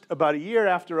launched about a year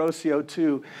after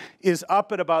OCO2, is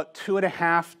up at about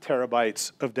 2.5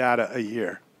 terabytes of data a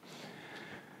year.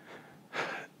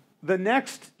 The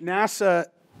next NASA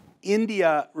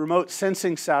India remote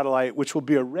sensing satellite, which will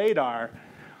be a radar,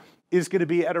 is going to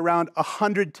be at around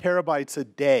 100 terabytes a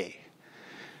day,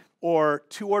 or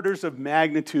 2 orders of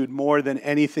magnitude more than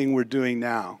anything we're doing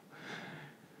now.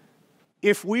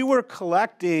 If we were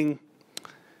collecting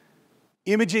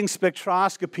imaging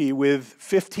spectroscopy with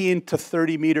 15 to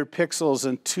 30 meter pixels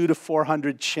and 200 to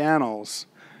 400 channels,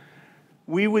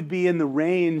 we would be in the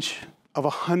range of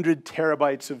 100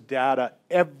 terabytes of data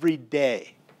every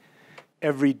day.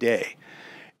 Every day.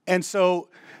 And so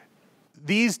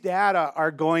these data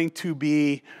are going to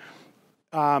be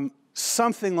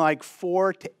something like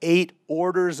 4 to 8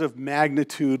 orders of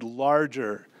magnitude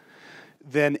larger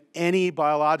than any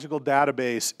biological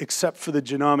database except for the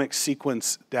genomic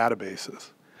sequence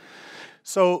databases.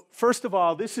 So first of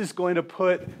all, this is going to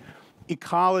put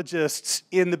ecologists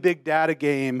in the big data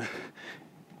game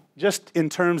just in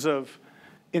terms of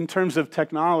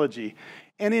technology,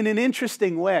 and in an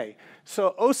interesting way.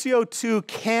 So OCO2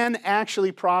 can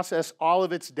actually process all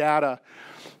of its data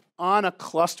on a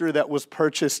cluster that was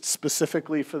purchased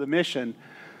specifically for the mission,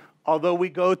 although we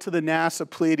go to the NASA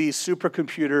Pleiades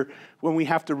supercomputer when we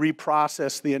have to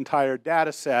reprocess the entire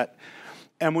data set,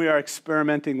 and we are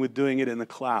experimenting with doing it in the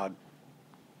cloud.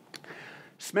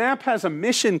 SMAP has a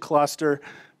mission cluster,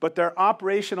 but their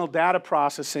operational data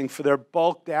processing for their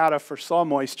bulk data for soil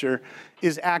moisture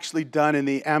is actually done in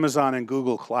the Amazon and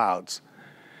Google clouds.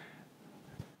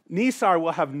 NISAR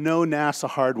will have no NASA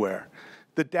hardware.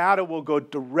 The data will go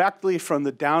directly from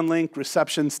the downlink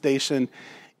reception station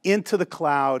into the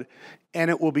cloud, and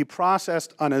it will be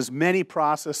processed on as many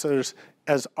processors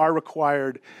as are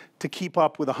required to keep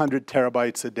up with 100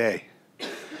 terabytes a day.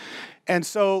 And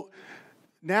so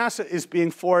NASA is being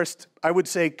forced, I would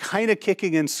say, kind of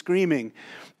kicking and screaming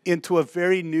into a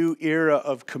very new era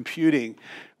of computing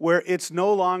where it's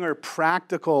no longer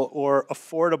practical or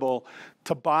affordable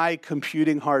to buy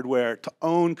computing hardware, to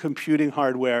own computing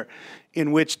hardware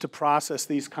in which to process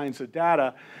these kinds of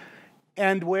data,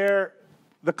 and where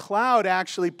the cloud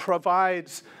actually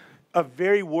provides a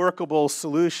very workable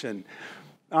solution.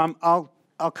 I'll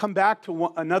come back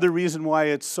to another reason why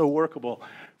it's so workable.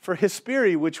 For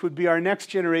Hesperi, which would be our next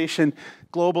generation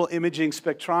global imaging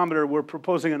spectrometer, we're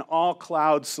proposing an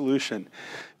all-cloud solution.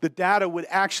 The data would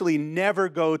actually never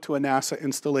go to a NASA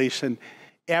installation,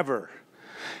 ever.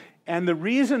 And the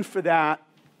reason for that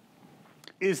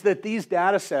is that these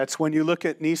data sets, when you look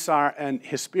at NISAR and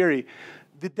Hesperi,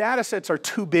 the data sets are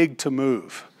too big to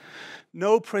move.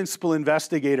 No principal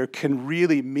investigator can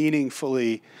really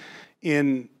meaningfully,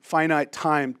 in finite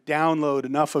time, download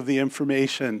enough of the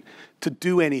information to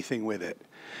do anything with it.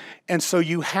 And so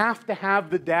you have to have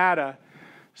the data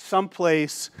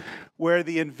someplace where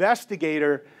the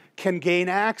investigator can gain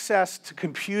access to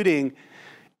computing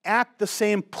at the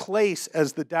same place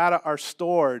as the data are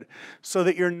stored, so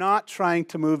that you're not trying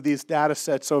to move these data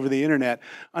sets over the internet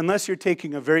unless you're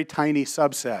taking a very tiny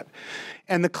subset.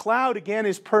 And the cloud, again,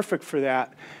 is perfect for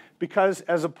that, because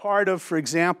as a part of, for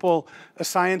example, a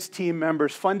science team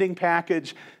member's funding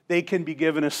package, they can be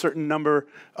given a certain number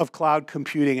of cloud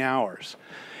computing hours.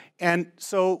 And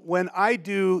so when I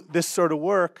do this sort of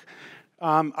work,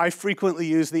 I frequently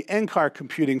use the NCAR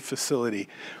computing facility.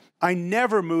 I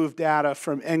never move data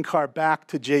from NCAR back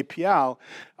to JPL.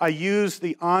 I use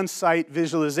the on-site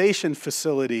visualization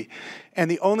facility,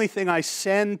 and the only thing I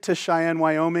send to Cheyenne,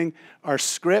 Wyoming are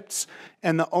scripts,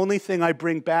 and the only thing I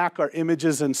bring back are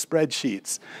images and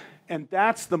spreadsheets. And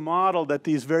that's the model that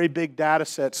these very big data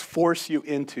sets force you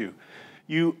into.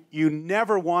 You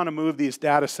never want to move these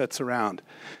data sets around.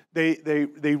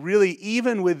 They really,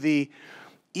 even with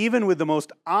the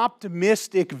most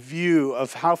optimistic view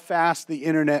of how fast the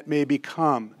internet may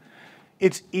become,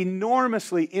 it's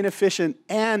enormously inefficient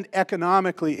and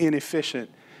economically inefficient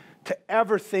to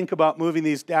ever think about moving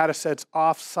these data sets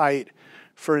off-site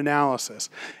for analysis.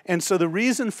 And so the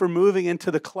reason for moving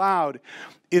into the cloud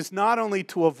is not only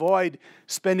to avoid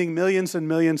spending millions and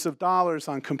millions of dollars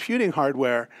on computing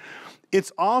hardware,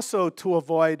 it's also to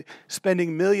avoid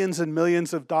spending millions and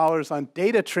millions of dollars on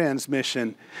data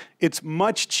transmission. It's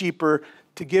much cheaper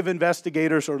to give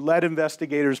investigators or let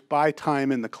investigators buy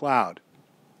time in the cloud.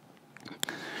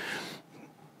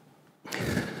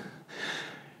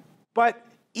 But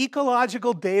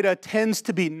ecological data tends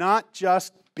to be not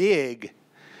just big,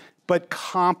 but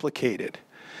complicated.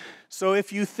 So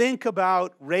if you think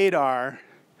about radar,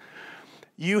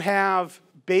 you have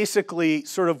basically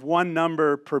sort of one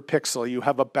number per pixel. You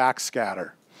have a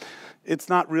backscatter. It's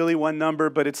not really one number,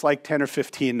 but it's like 10 or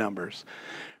 15 numbers.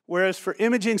 Whereas for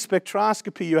imaging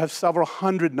spectroscopy, you have several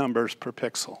hundred numbers per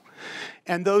pixel.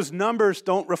 And those numbers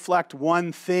don't reflect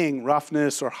one thing,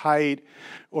 roughness or height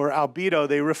or albedo.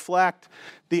 They reflect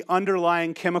the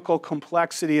underlying chemical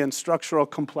complexity and structural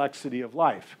complexity of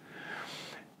life.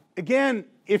 Again,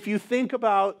 if you think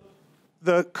about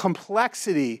the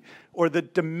complexity or the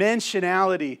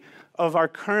dimensionality of our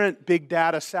current big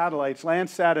data satellites,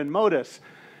 Landsat and MODIS,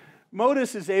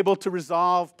 MODIS is able to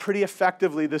resolve pretty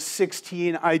effectively the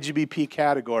 16 IGBP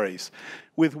categories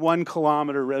with 1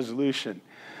 kilometer resolution.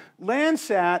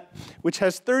 Landsat, which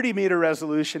has 30-meter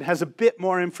resolution, has a bit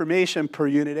more information per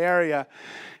unit area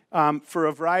for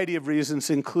a variety of reasons,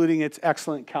 including its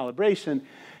excellent calibration.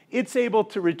 It's able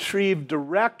to retrieve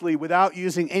directly, without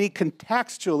using any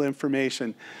contextual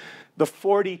information, the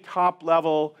 40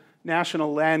 top-level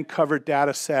national land cover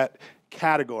data set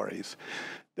categories.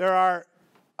 There are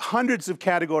hundreds of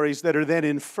categories that are then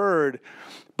inferred,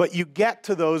 but you get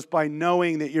to those by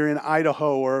knowing that you're in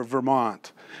Idaho or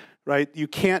Vermont, right? You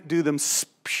can't do them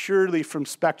purely from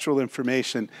spectral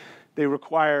information. They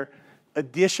require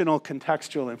additional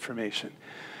contextual information.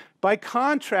 By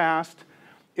contrast,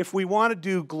 if we want to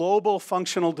do global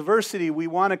functional diversity, we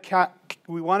want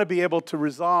to be able to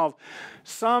resolve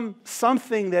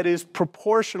something that is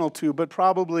proportional to, but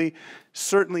probably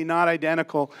certainly not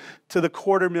identical to, the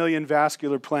 250,000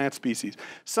 vascular plant species.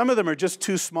 Some of them are just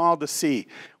too small to see.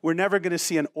 We're never going to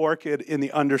see an orchid in the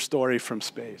understory from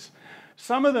space.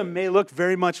 Some of them may look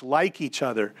very much like each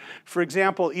other. For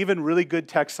example, even really good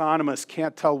taxonomists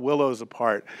can't tell willows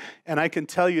apart. And I can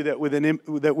tell you that with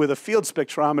a field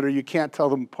spectrometer, you can't tell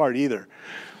them apart either.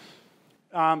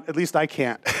 At least I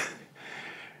can't.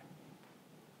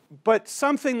 But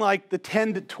something like the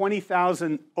 10 to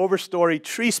 20,000 overstory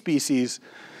tree species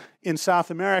in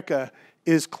South America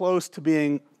is close to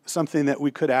being something that we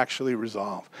could actually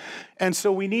resolve. And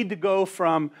so we need to go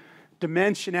from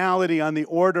dimensionality on the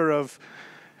order of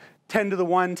 10 to the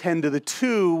 1, 10 to the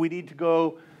 2, we need to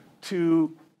go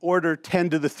to order 10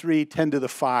 to the 3, 10 to the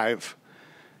 5.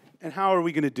 And how are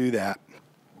we going to do that?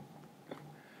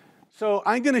 So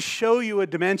I'm going to show you a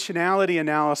dimensionality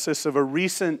analysis of a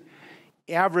recent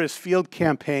Avarice field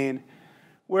campaign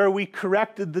where we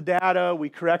corrected the data. We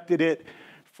corrected it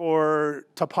for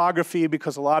topography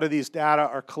because a lot of these data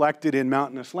are collected in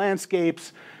mountainous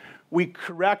landscapes. We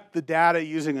correct the data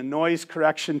using a noise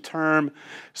correction term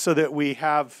so that we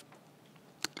have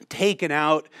taken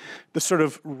out the sort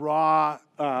of raw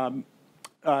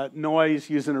noise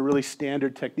using a really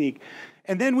standard technique.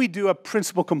 And then we do a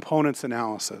principal components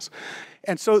analysis.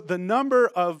 And so the number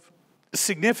of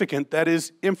significant, that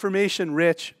is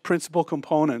information-rich principal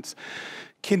components,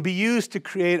 can be used to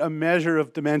create a measure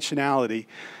of dimensionality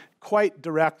quite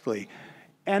directly.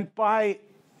 And by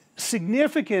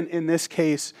significant in this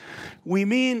case, we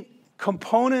mean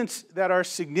components that are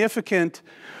significant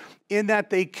in that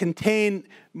they contain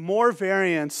more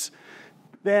variance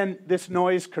than this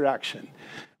noise correction,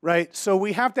 right? So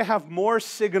we have to have more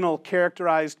signal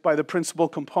characterized by the principal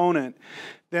component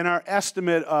than our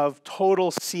estimate of total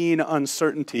scene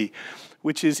uncertainty,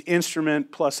 which is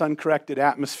instrument plus uncorrected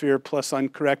atmosphere plus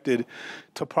uncorrected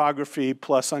topography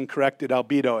plus uncorrected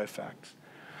albedo effects.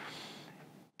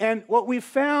 And what we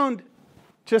found,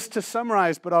 just to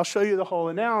summarize, but I'll show you the whole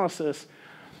analysis,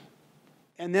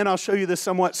 and then I'll show you the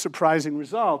somewhat surprising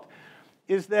result,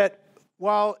 is that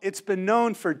while it's been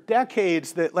known for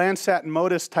decades that Landsat and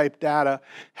MODIS type data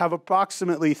have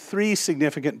approximately 3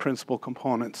 significant principal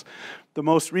components, the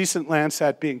most recent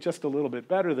Landsat being just a little bit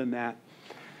better than that,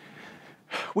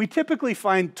 we typically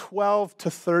find 12 to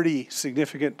 30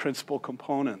 significant principal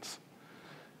components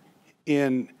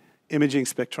in imaging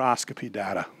spectroscopy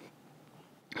data.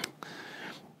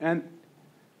 And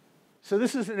so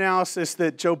this is an analysis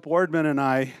that Joe Boardman and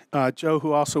I, Joe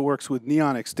who also works with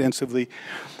NEON extensively,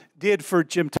 did for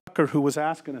Jim Tucker, who was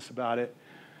asking us about it.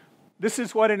 This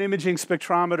is what an imaging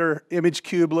spectrometer image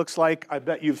cube looks like. I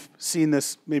bet you've seen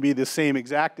this, maybe the same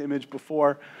exact image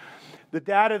before. The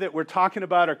data that we're talking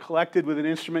about are collected with an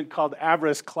instrument called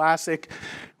Avarice Classic,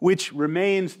 which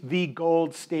remains the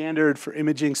gold standard for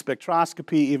imaging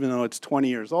spectroscopy, even though it's 20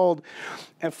 years old,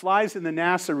 and flies in the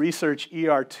NASA Research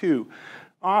ER2,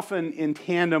 often in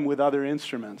tandem with other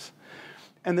instruments.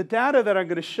 And the data that I'm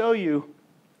going to show you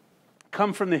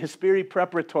come from the Hesperi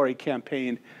preparatory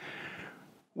campaign,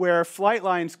 where flight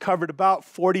lines covered about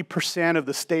 40% of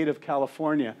the state of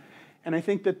California. And I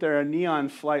think that there are NEON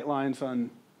flight lines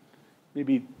on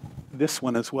maybe this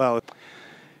one as well.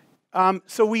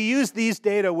 So we use these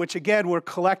data, which again were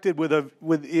collected with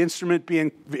the instrument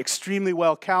being extremely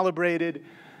well calibrated.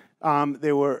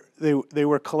 They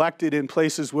were collected in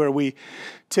places where we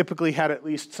typically had at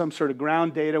least some sort of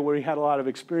ground data, where we had a lot of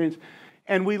experience.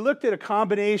 And we looked at a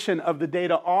combination of the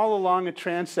data all along a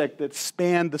transect that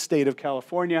spanned the state of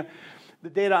California. The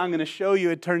data I'm going to show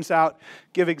you, it turns out,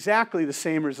 give exactly the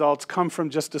same results, come from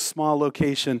just a small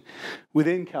location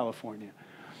within California.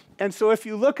 And so if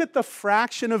you look at the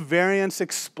fraction of variance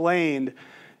explained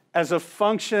as a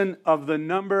function of the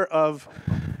number of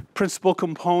principal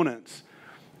components,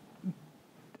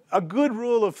 a good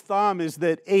rule of thumb is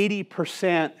that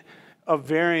 80% of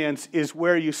variance is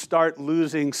where you start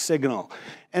losing signal.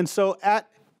 And so at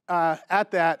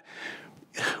that,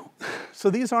 so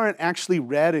these aren't actually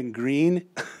red and green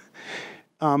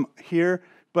here,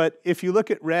 but if you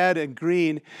look at red and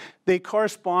green, they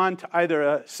correspond to either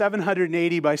a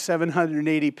 780 by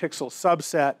 780 pixel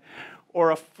subset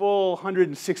or a full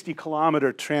 160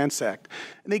 kilometer transect.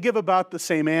 And they give about the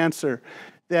same answer,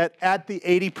 that at the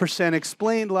 80%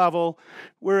 explained level,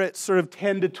 we're at sort of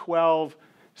 10 to 12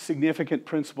 significant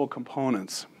principal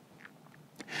components.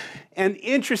 And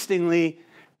interestingly,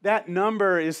 that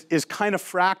number is kind of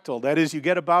fractal. That is, you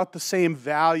get about the same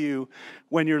value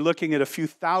when you're looking at a few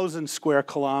thousand square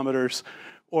kilometers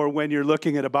or when you're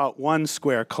looking at about 1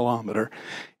 square kilometer.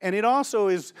 And it also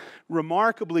is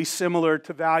remarkably similar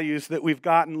to values that we've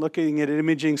gotten looking at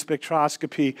imaging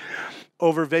spectroscopy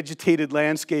over vegetated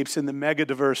landscapes in the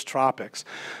megadiverse tropics.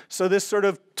 So this sort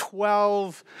of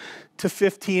 12 to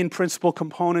 15 principal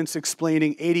components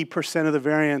explaining 80% of the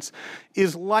variance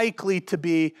is likely to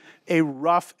be a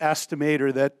rough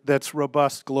estimator that's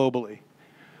robust globally.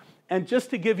 And just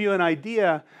to give you an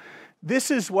idea,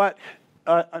 this is what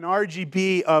an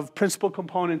RGB of principal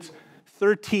components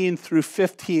 13 through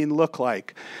 15 look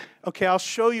like. Okay, I'll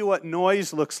show you what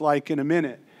noise looks like in a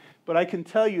minute, but I can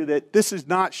tell you that this is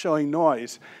not showing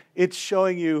noise. It's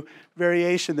showing you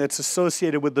variation that's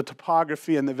associated with the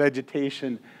topography and the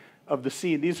vegetation of the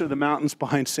scene. These are the mountains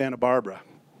behind Santa Barbara.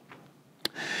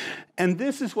 And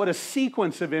this is what a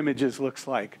sequence of images looks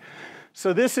like.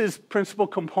 So this is principal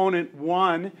component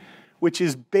 1, which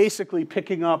is basically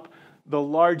picking up the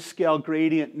large-scale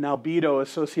gradient and albedo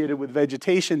associated with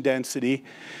vegetation density.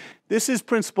 This is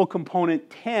principal component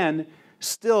 10,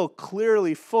 still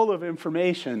clearly full of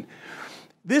information.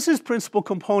 This is principal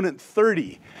component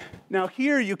 30. Now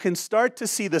here you can start to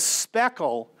see the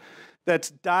speckle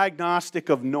that's diagnostic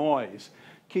of noise.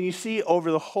 Can you see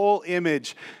over the whole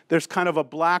image, there's kind of a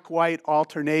black-white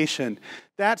alternation.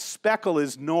 That speckle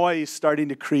is noise starting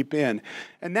to creep in.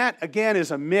 And that, again,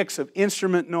 is a mix of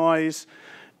instrument noise,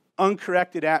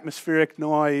 uncorrected atmospheric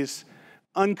noise,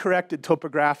 uncorrected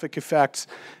topographic effects,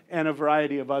 and a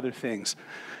variety of other things.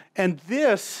 And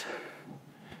this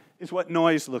is what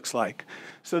noise looks like.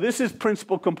 So this is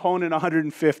principal component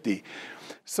 150.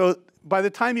 So by the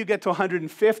time you get to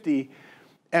 150,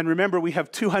 and remember we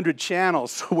have 200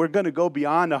 channels, so we're going to go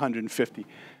beyond 150.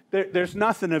 There's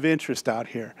nothing of interest out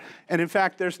here. And in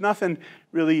fact, there's nothing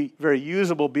really very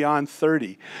usable beyond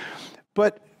 30.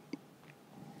 But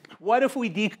what if we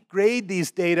degrade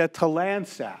these data to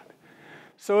Landsat?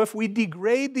 So if we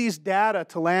degrade these data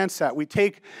to Landsat, we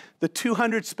take the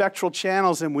 200 spectral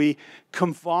channels and we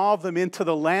convolve them into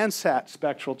the Landsat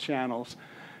spectral channels,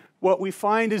 what we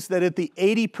find is that at the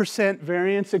 80%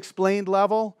 variance explained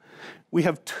level, we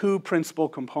have 2 principal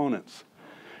components,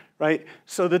 right?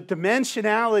 So the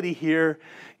dimensionality here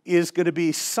is going to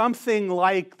be something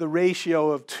like the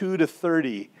ratio of 2 to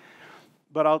 30.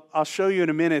 But I'll show you in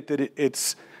a minute that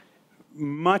it's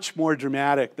much more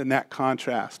dramatic than that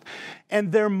contrast.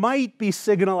 And there might be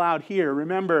signal out here.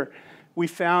 Remember, we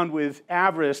found with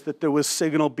Avarice that there was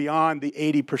signal beyond the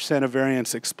 80% of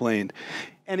variance explained.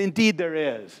 And indeed there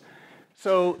is.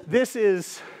 So this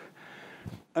is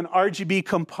an RGB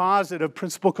composite of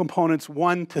principal components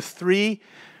 1 to 3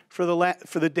 for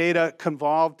the data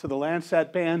convolved to the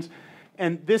Landsat bands.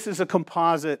 And this is a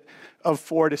composite of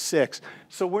 4 to 6.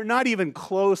 So we're not even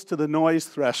close to the noise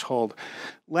threshold.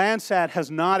 Landsat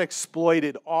has not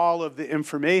exploited all of the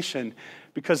information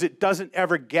because it doesn't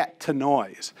ever get to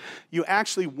noise. You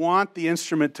actually want the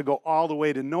instrument to go all the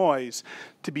way to noise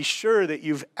to be sure that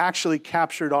you've actually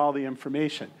captured all the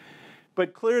information.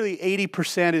 But clearly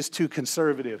 80% is too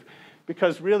conservative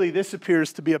because really this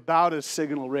appears to be about as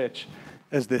signal rich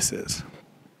as this is.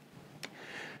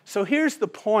 So here's the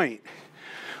point.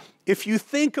 If you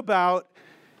think about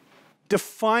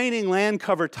defining land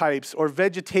cover types or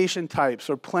vegetation types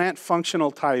or plant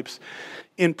functional types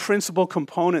in principal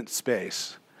component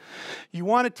space, you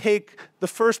want to take the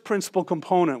first principal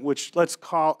component, which let's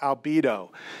call albedo.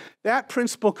 That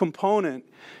principal component,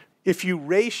 if you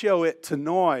ratio it to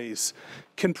noise,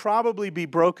 can probably be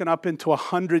broken up into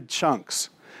 100 chunks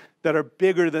that are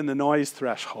bigger than the noise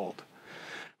threshold,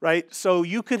 right? So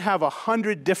you could have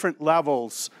 100 different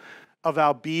levels of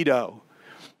albedo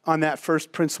on that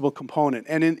first principal component.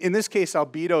 And in this case,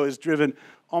 albedo is driven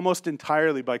almost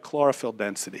entirely by chlorophyll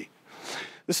density.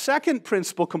 The second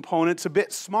principal component's a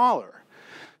bit smaller.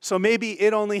 So maybe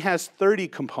it only has 30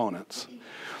 components.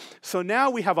 So now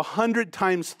we have 100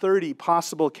 times 30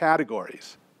 possible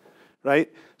categories,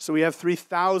 right? So we have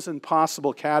 3,000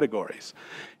 possible categories.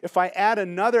 If I add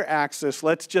another axis,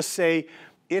 let's just say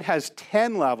it has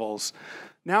 10 levels,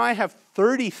 now I have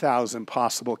 30,000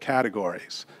 possible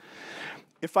categories.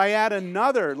 If I add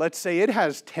another, let's say it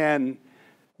has 10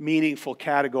 meaningful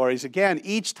categories. Again,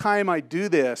 each time I do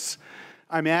this,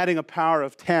 I'm adding a power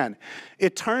of 10.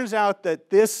 It turns out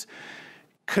that this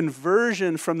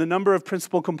conversion from the number of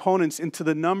principal components into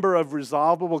the number of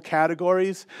resolvable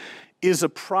categories is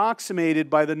approximated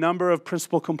by the number of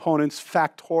principal components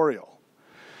factorial.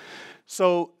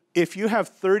 So if you have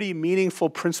 30 meaningful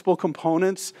principal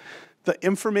components, the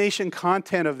information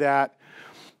content of that,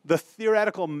 the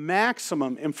theoretical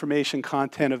maximum information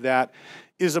content of that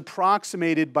is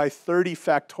approximated by 30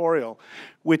 factorial,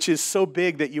 which is so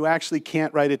big that you actually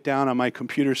can't write it down on my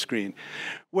computer screen.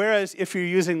 Whereas if you're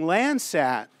using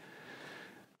Landsat,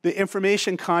 the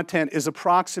information content is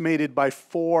approximated by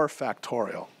 4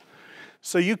 factorial.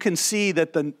 So you can see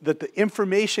that the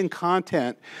information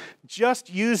content, just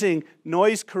using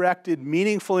noise-corrected,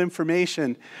 meaningful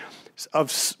information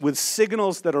with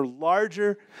signals that are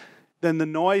larger than the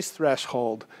noise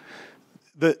threshold,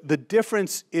 the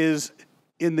difference is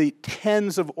in the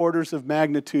tens of orders of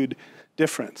magnitude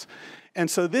difference. And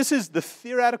so this is the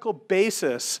theoretical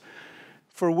basis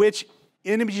for which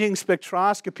imaging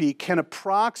spectroscopy can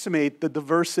approximate the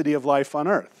diversity of life on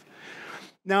Earth.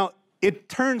 Now, it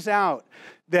turns out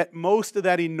that most of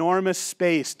that enormous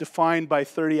space defined by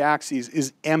 30 axes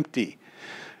is empty.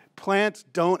 Plants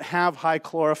don't have high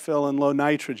chlorophyll and low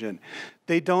nitrogen.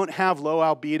 They don't have low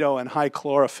albedo and high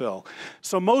chlorophyll.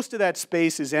 So most of that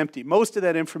space is empty. Most of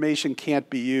that information can't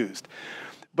be used.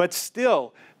 But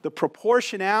still, the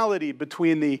proportionality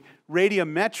between the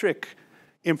radiometric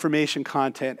information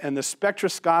content and the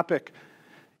spectroscopic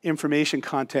information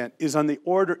content is in the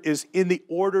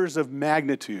orders of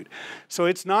magnitude. So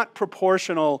it's not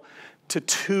proportional to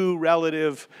 2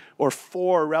 relative or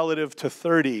 4 relative to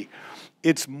 30.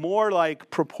 It's more like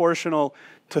proportional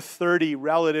to 30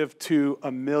 relative to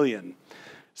 1,000,000.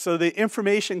 So the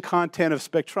information content of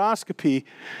spectroscopy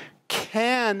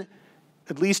can,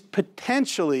 at least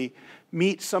potentially,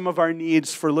 meet some of our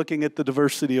needs for looking at the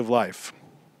diversity of life.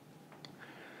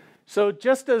 So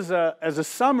just as a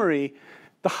summary,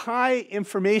 the high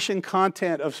information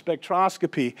content of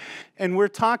spectroscopy, and we're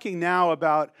talking now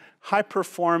about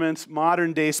high-performance,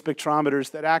 modern-day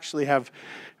spectrometers that actually have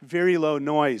very low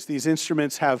noise. These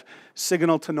instruments have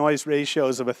signal-to-noise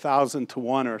ratios of 1,000 to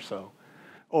 1 or so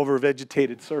over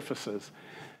vegetated surfaces.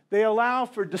 They allow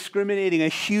for discriminating a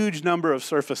huge number of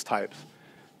surface types,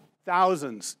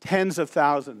 thousands, tens of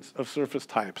thousands of surface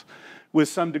types with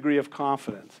some degree of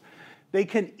confidence. They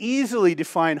can easily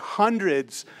define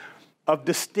hundreds of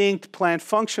distinct plant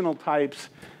functional types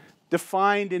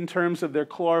defined in terms of their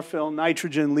chlorophyll,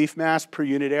 nitrogen, leaf mass per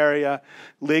unit area,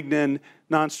 lignin,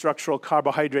 non-structural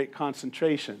carbohydrate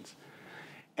concentrations.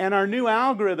 And our new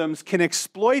algorithms can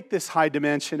exploit this high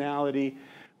dimensionality,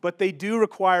 but they do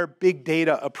require big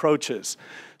data approaches.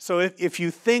 So if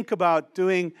you think about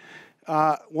doing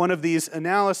one of these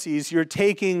analyses, you're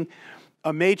taking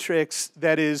a matrix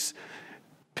that is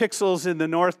pixels in the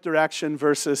north direction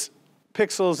versus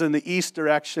pixels in the east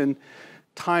direction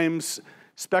times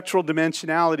spectral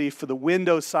dimensionality for the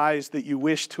window size that you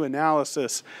wish to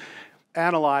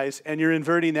analyze, and you're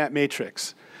inverting that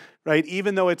matrix, right?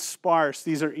 Even though it's sparse,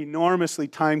 these are enormously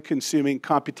time-consuming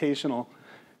computational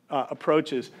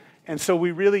approaches. And so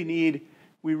we really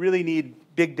need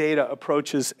big data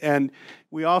approaches, and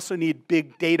we also need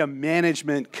big data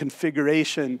management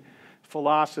configuration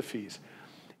philosophies.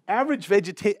 Average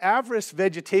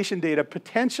vegetation data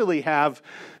potentially have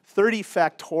 30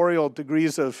 factorial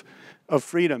degrees of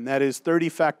freedom. That is 30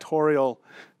 factorial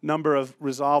number of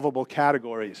resolvable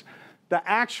categories. The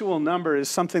actual number is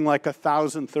something like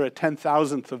 1,000th or a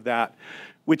 10,000th of that,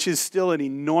 which is still an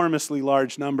enormously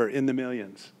large number in the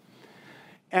millions.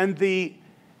 And the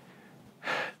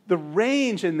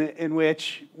range in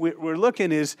which we're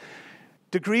looking is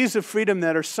degrees of freedom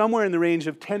that are somewhere in the range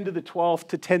of 10 to the 12th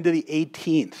to 10 to the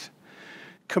 18th,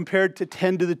 compared to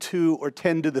 10 to the 2 or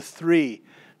 10 to the 3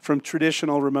 from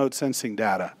traditional remote sensing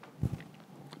data.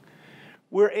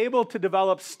 We're able to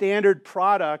develop standard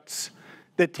products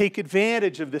that take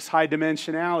advantage of this high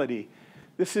dimensionality.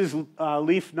 This is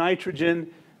leaf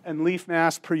nitrogen and leaf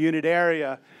mass per unit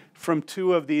area from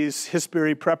 2 of these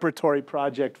HISPERI preparatory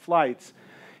project flights.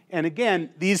 And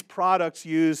again, these products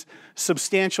use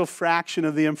substantial fraction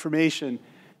of the information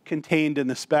contained in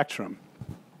the spectrum.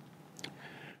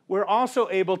 We're also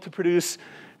able to produce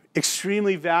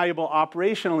extremely valuable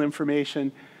operational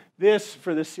information. This,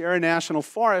 for the Sierra National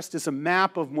Forest, is a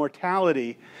map of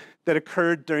mortality that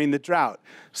occurred during the drought.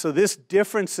 So this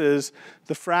differences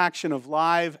the fraction of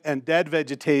live and dead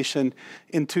vegetation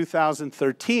in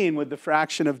 2013 with the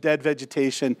fraction of dead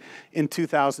vegetation in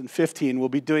 2015. We'll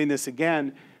be doing this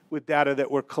again with data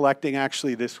that we're collecting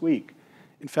actually this week.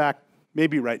 In fact,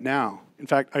 maybe right now. In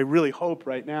fact, I really hope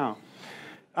right now.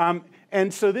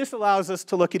 And so this allows us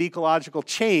to look at ecological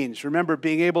change. Remember,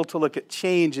 being able to look at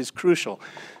change is crucial.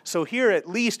 So here at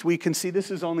least we can see,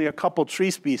 this is only a couple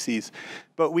tree species,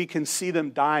 but we can see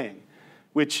them dying,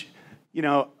 which, you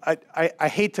know, I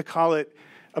hate to call it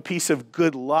a piece of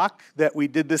good luck that we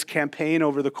did this campaign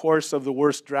over the course of the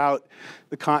worst drought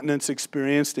the continent's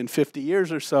experienced in 50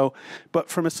 years or so, but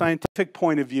from a scientific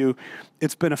point of view,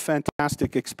 it's been a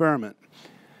fantastic experiment.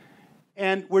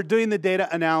 And we're doing the data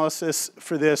analysis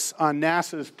for this on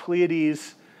NASA's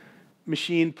Pleiades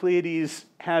machine. Pleiades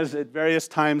has at various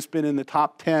times been in the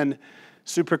top 10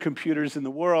 supercomputers in the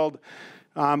world.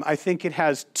 I think it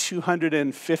has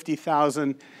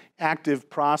 250,000 active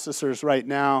processors right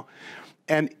now.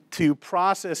 And to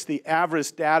process the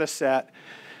average data set,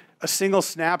 a single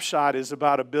snapshot is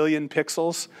about 1 billion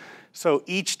pixels. So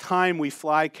each time we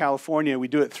fly California, we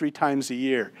do it 3 times a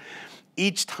year.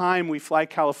 Each time we fly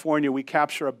California, we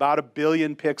capture about 1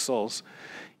 billion pixels.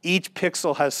 Each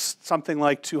pixel has something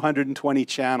like 220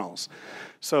 channels.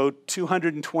 So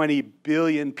 220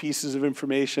 billion pieces of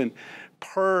information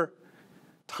per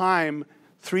time,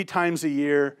 3 times a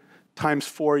year, times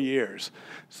 4 years.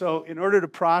 So in order to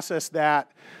process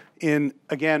that in,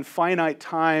 again, finite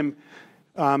time,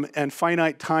 and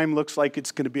finite time looks like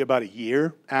it's going to be about a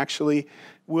year, actually,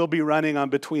 we'll be running on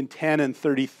between 10 and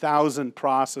 30,000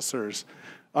 processors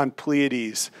on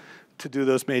Pleiades to do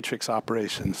those matrix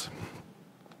operations.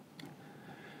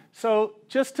 So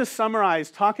just to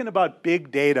summarize, talking about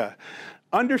big data,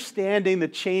 understanding the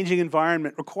changing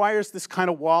environment requires this kind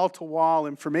of wall-to-wall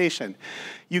information.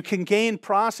 You can gain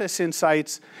process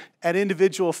insights at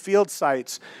individual field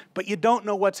sites, but you don't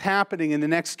know what's happening in the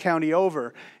next county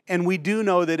over. And we do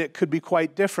know that it could be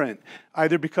quite different,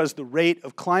 either because the rate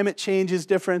of climate change is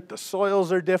different, the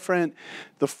soils are different,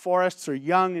 the forests are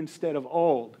young instead of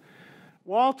old.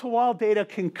 Wall-to-wall data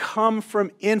can come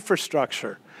from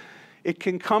infrastructure. It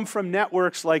can come from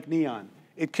networks like NEON.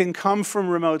 It can come from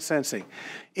remote sensing.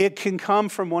 It can come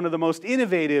from one of the most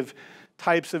innovative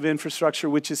types of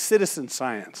infrastructure, which is citizen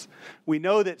science. We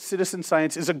know that citizen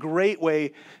science is a great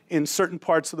way in certain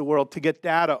parts of the world to get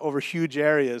data over huge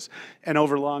areas and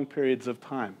over long periods of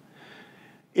time.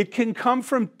 It can come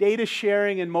from data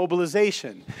sharing and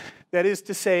mobilization. That is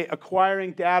to say,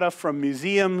 acquiring data from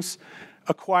museums,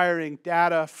 acquiring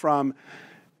data from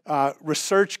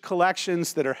research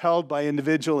collections that are held by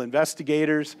individual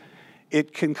investigators.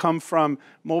 It can come from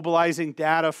mobilizing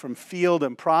data from field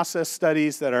and process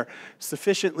studies that are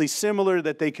sufficiently similar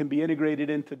that they can be integrated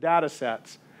into data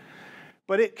sets.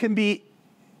 But it can be,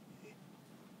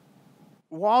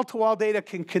 wall-to-wall data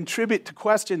can contribute to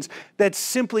questions that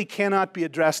simply cannot be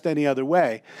addressed any other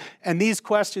way. And these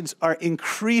questions are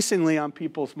increasingly on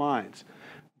people's minds,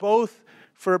 both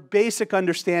for basic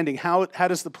understanding, how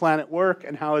does the planet work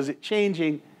and how is it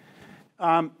changing,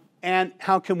 and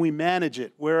how can we manage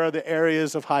it? Where are the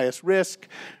areas of highest risk?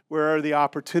 Where are the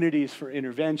opportunities for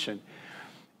intervention?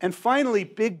 And finally,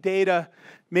 big data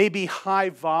may be high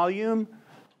volume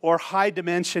or high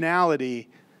dimensionality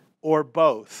or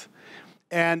both.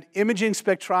 And imaging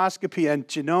spectroscopy and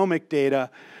genomic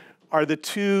data are the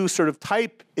two sort of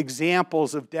type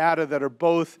examples of data that are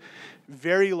both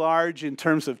very large in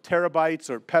terms of terabytes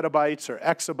or petabytes or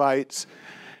exabytes,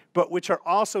 but which are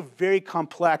also very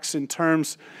complex in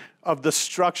terms of the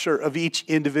structure of each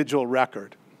individual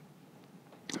record.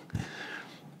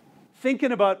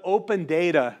 Thinking about open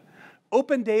data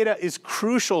is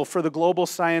crucial for the global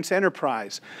science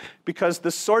enterprise because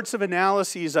the sorts of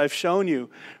analyses I've shown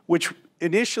you, which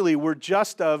initially were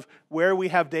just of where we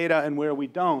have data and where we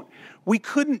don't, we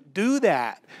couldn't do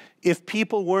that if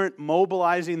people weren't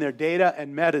mobilizing their data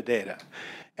and metadata.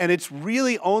 And it's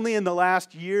really only in the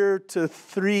last year to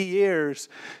 3 years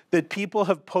that people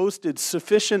have posted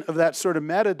sufficient of that sort of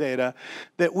metadata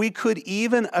that we could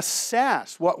even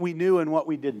assess what we knew and what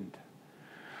we didn't.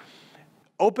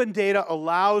 Open data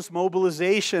allows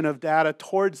mobilization of data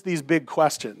towards these big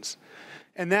questions.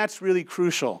 And that's really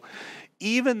crucial.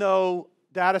 Even though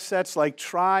data sets like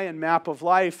TRI and Map of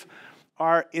Life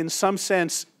are in some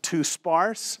sense too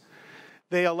sparse,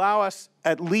 they allow us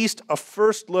at least a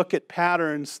first look at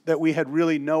patterns that we had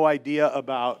really no idea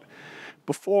about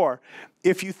before.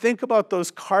 If you think about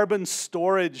those carbon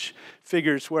storage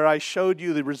figures where I showed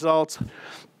you the results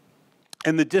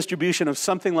and the distribution of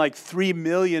something like 3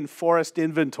 million forest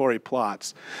inventory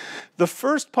plots. The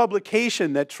first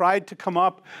publication that tried to come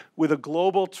up with a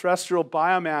global terrestrial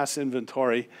biomass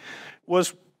inventory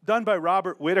was done by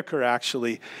Robert Whitaker,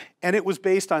 actually, and it was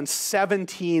based on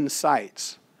 17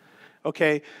 sites.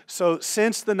 Okay, so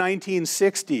since the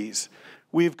 1960s,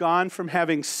 we've gone from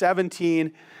having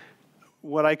 17,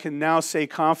 what I can now say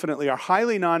confidently are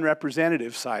highly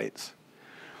non-representative sites,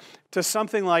 to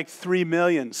something like 3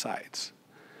 million sites.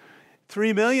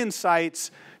 3 million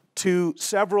sites to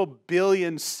several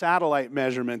billion satellite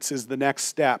measurements is the next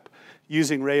step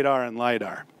using radar and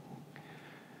LiDAR.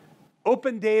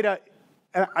 Open data,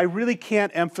 I really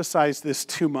can't emphasize this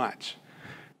too much,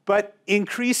 but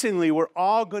increasingly we're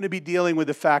all going to be dealing with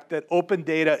the fact that open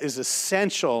data is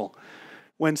essential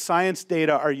when science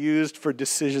data are used for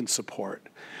decision support.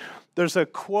 There's a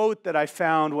quote that I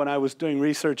found when I was doing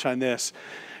research on this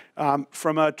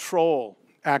from a troll,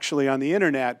 actually, on the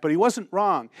internet, but he wasn't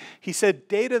wrong. He said,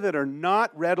 data that are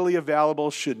not readily available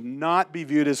should not be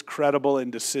viewed as credible in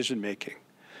decision-making,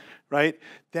 right?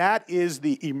 That is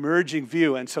the emerging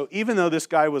view. And so even though this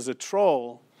guy was a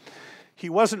troll, he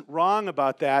wasn't wrong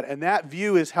about that, and that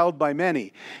view is held by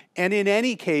many. And in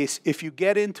any case, if you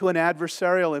get into an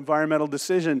adversarial environmental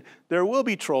decision, there will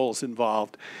be trolls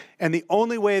involved. And the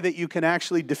only way that you can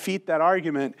actually defeat that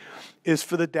argument is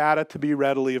for the data to be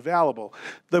readily available.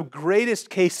 The greatest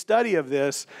case study of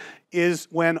this is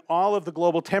when all of the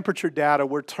global temperature data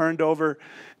were turned over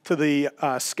to the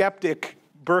skeptic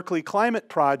Berkeley Climate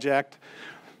Project,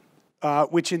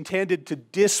 which intended to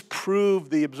disprove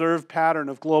the observed pattern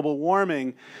of global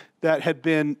warming that had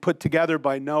been put together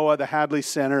by NOAA, the Hadley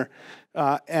Center,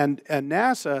 and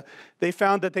NASA. They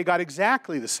found that they got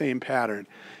exactly the same pattern,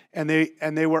 and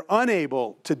they were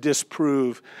unable to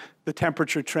disprove the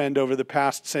temperature trend over the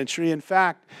past century. In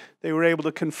fact, they were able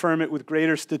to confirm it with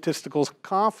greater statistical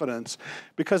confidence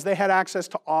because they had access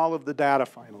to all of the data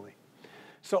finally.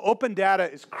 So open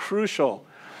data is crucial.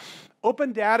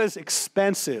 Open data is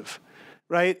expensive,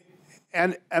 right?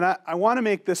 And I want to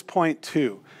make this point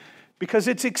too, because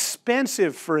it's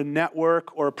expensive for a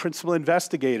network or a principal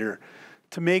investigator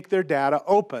to make their data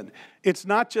open. It's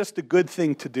not just a good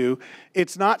thing to do.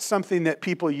 It's not something that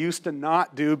people used to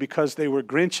not do because they were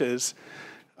Grinches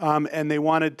and they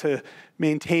wanted to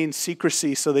maintain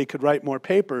secrecy so they could write more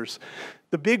papers.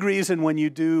 The big reason when you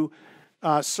do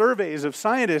surveys of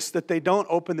scientists that they don't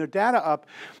open their data up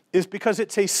is because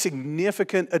it's a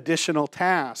significant additional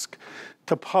task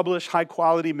to publish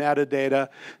high-quality metadata,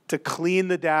 to clean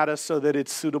the data so that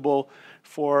it's suitable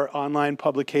for online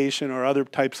publication or other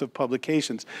types of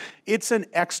publications. It's an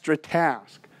extra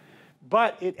task,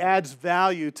 but it adds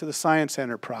value to the science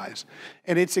enterprise.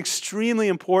 And it's extremely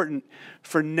important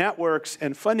for networks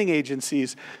and funding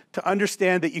agencies to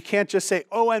understand that you can't just say,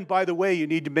 oh, and by the way, you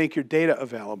need to make your data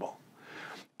available.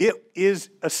 It is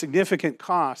a significant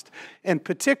cost, and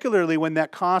particularly when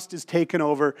that cost is taken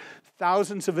over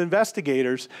thousands of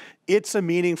investigators, it's a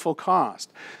meaningful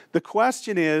cost. The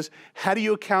question is, how do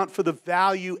you account for the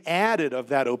value added of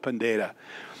that open data?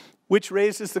 Which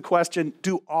raises the question,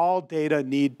 do all data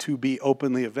need to be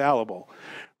openly available?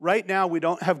 Right now, we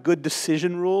don't have good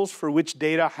decision rules for which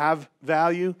data have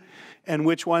value and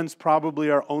which ones probably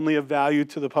are only of value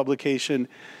to the publication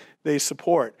they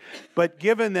support. But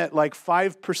given that like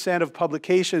 5% of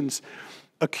publications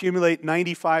accumulate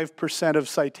 95% of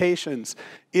citations,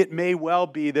 it may well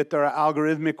be that there are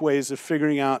algorithmic ways of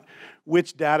figuring out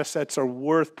which data sets are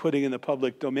worth putting in the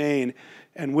public domain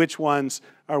and which ones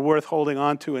are worth holding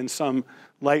onto in some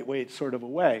lightweight sort of a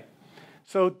way.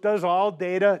 So does all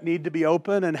data need to be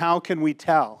open, and how can we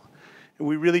tell? And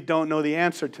we really don't know the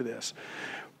answer to this.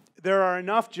 There are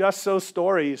enough just so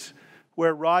stories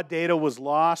where raw data was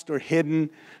lost or hidden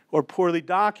or poorly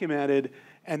documented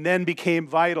and then became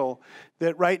vital,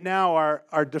 that right now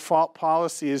our default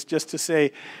policy is just to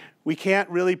say we can't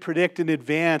really predict in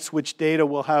advance which data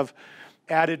will have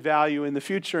added value in the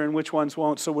future and which ones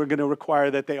won't, so we're going to require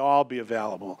that they all be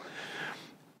available.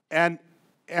 And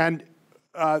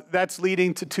that's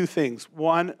leading to two things.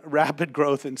 One, rapid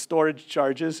growth in storage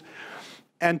charges,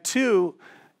 and two,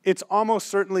 it's almost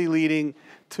certainly leading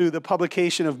to the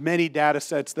publication of many data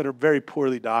sets that are very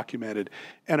poorly documented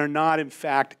and are not, in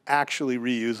fact, actually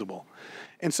reusable.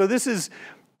 And so this is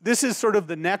sort of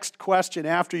the next question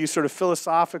after you sort of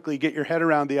philosophically get your head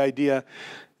around the idea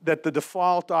that the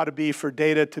default ought to be for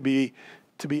data to be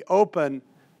open.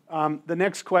 The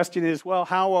next question is, well,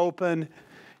 how open,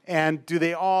 and do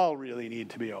they all really need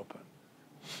to be open?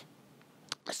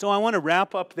 So I want to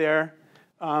wrap up there,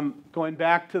 going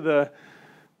back to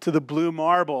the blue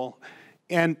marble,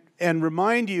 and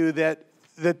remind you that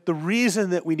that the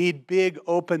reason that we need big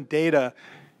open data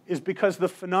is because the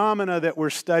phenomena that we're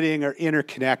studying are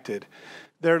interconnected.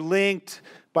 They're linked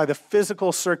by the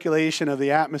physical circulation of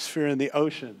the atmosphere and the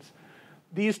oceans.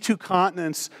 These two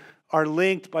continents are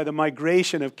linked by the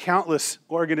migration of countless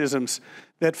organisms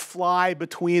that fly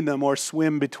between them or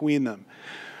swim between them.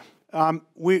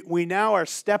 We now are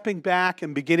stepping back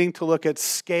and beginning to look at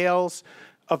scales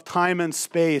of time and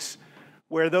space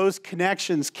where those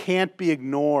connections can't be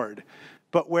ignored,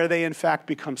 but where they in fact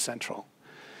become central.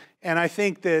 And I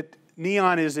think that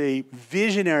NEON is a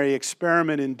visionary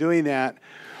experiment in doing that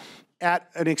at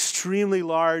an extremely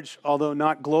large, although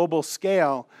not global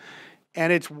scale,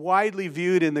 and it's widely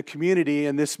viewed in the community,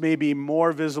 and this may be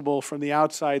more visible from the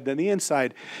outside than the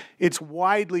inside. It's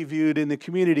widely viewed in the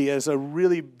community as a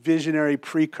really visionary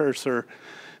precursor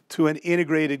to an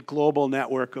integrated global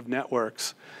network of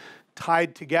networks,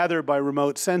 tied together by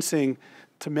remote sensing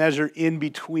to measure in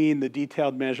between the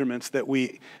detailed measurements that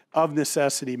we, of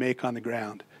necessity, make on the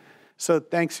ground. So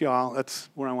thanks, y'all. That's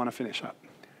where I want to finish up.